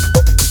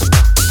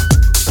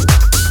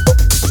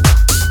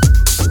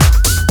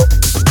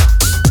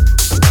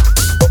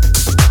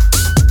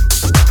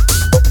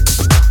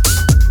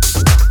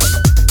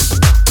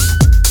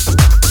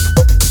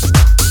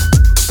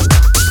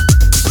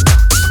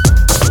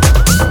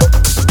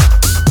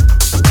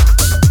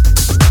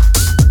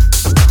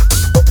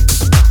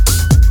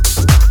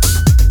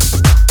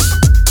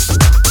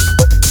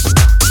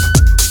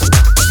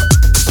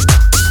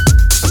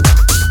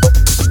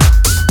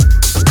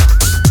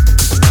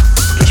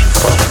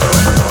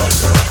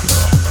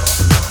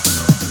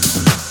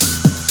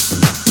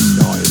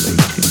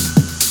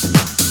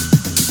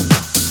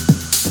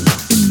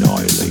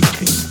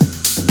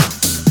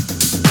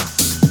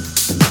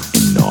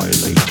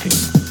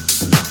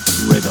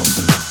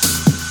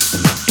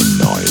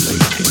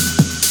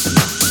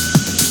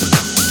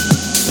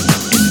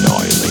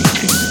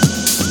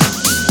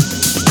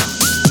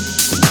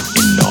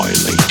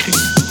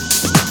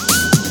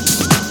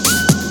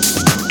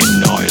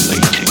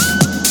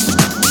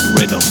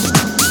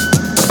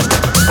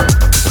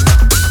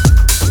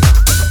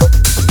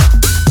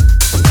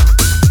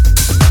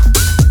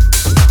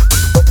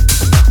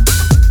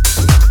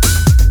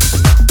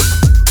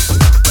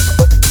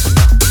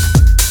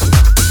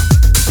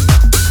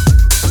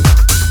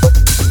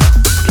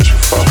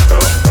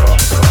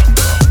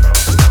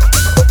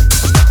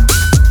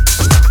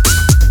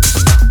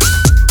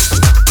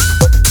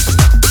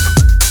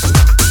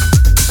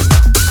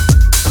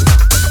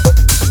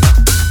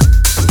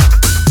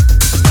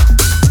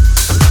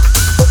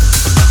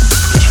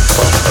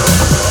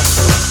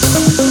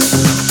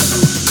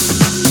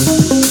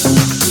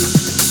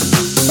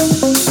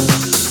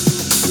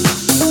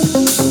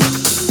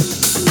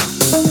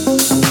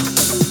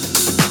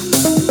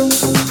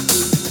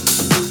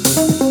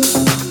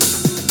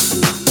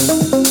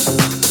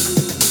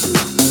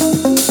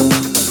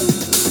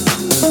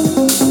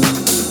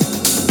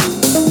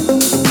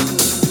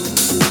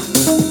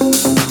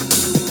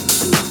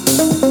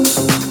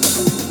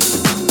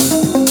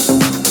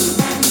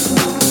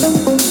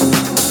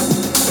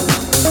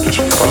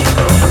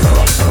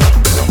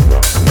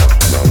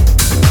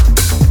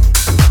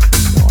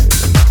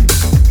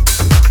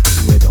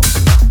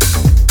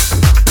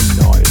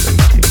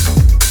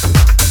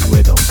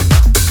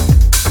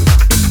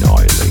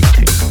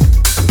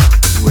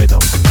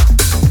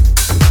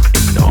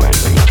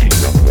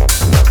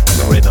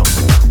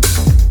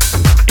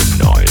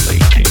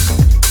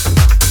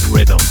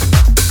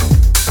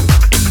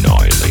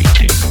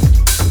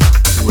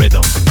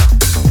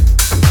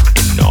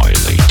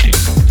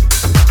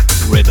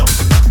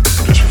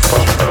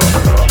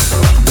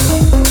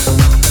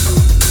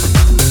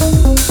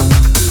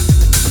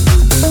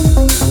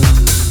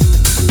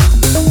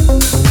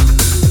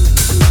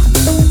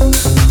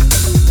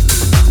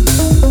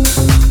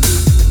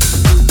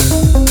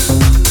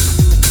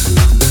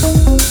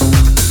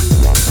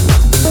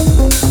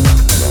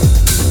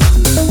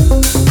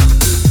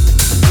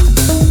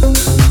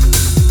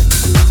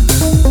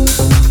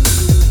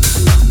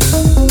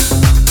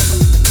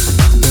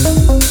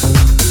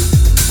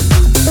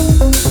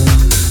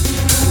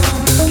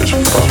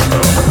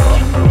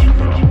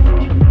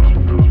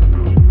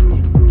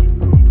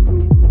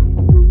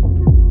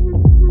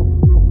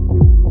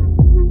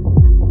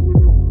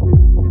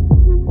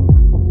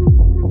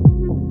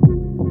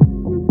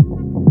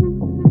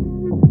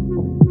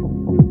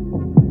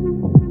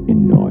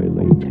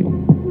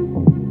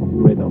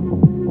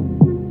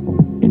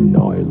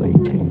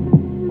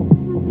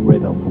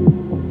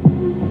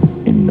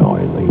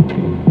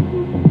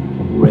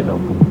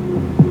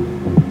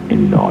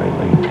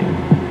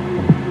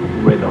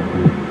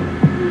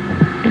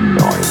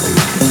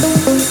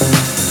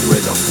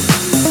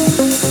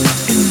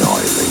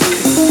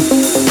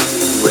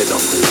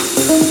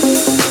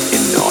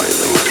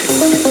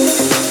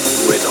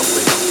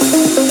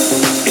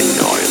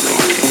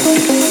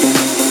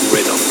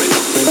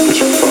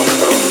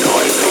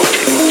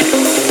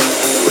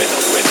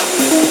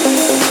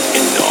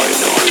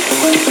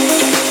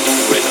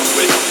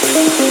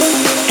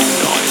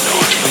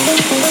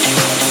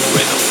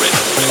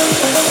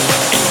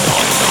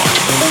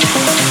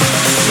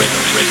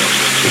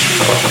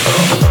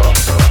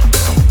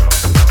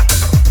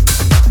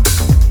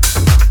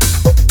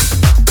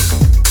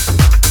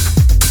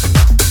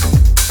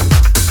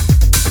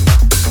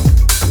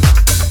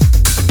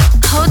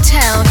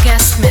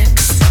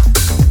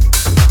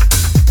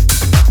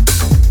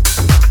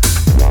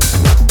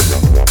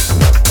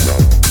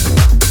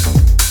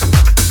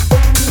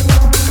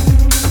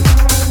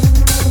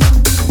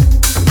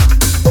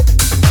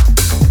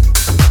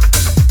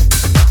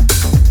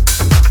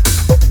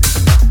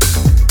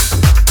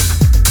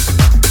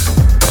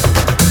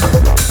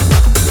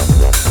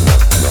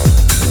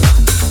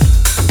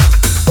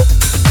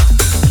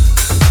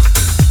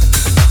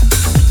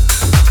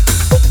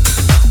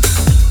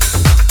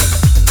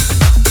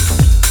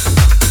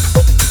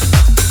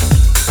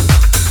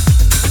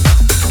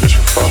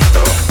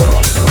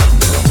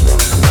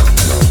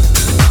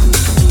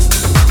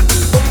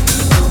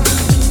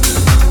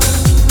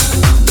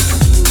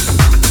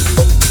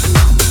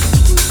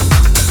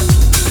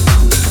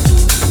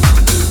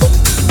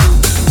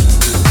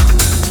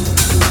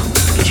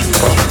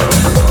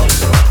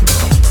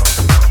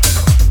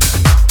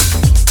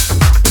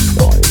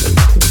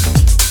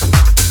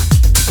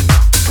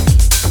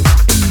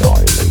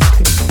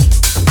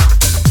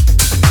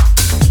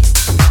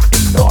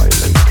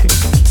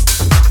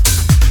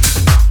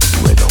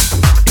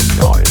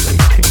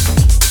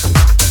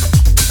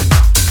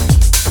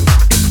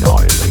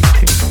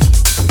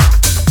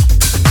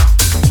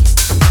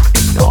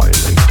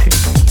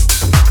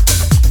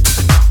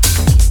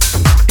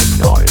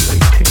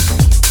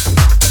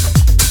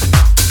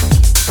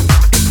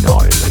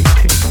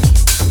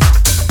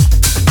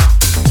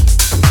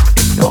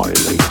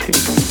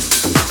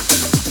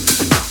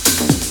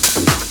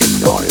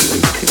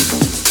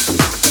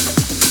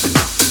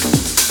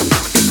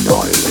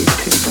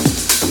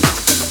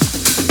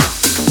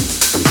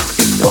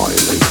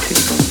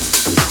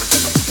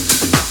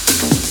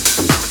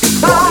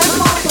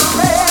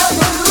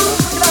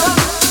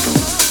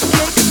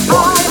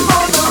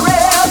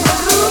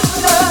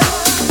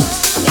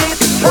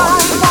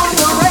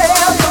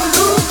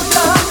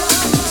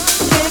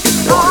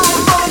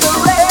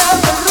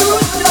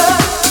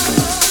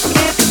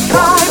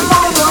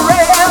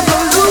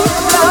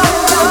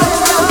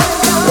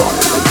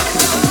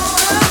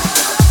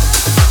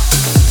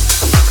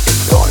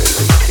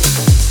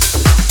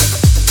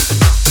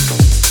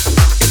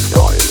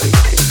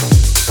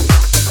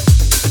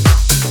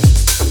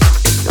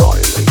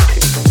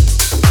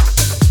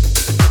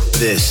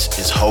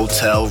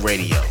 Hotel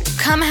Radio.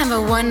 Come have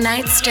a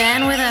one-night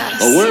stand with us.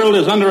 The world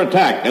is under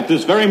attack at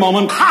this very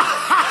moment.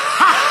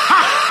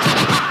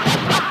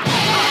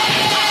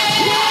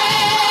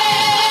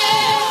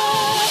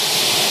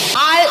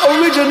 I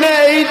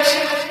originate,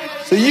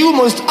 so you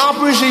must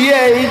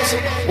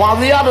appreciate while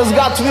the others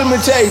got to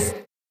imitate.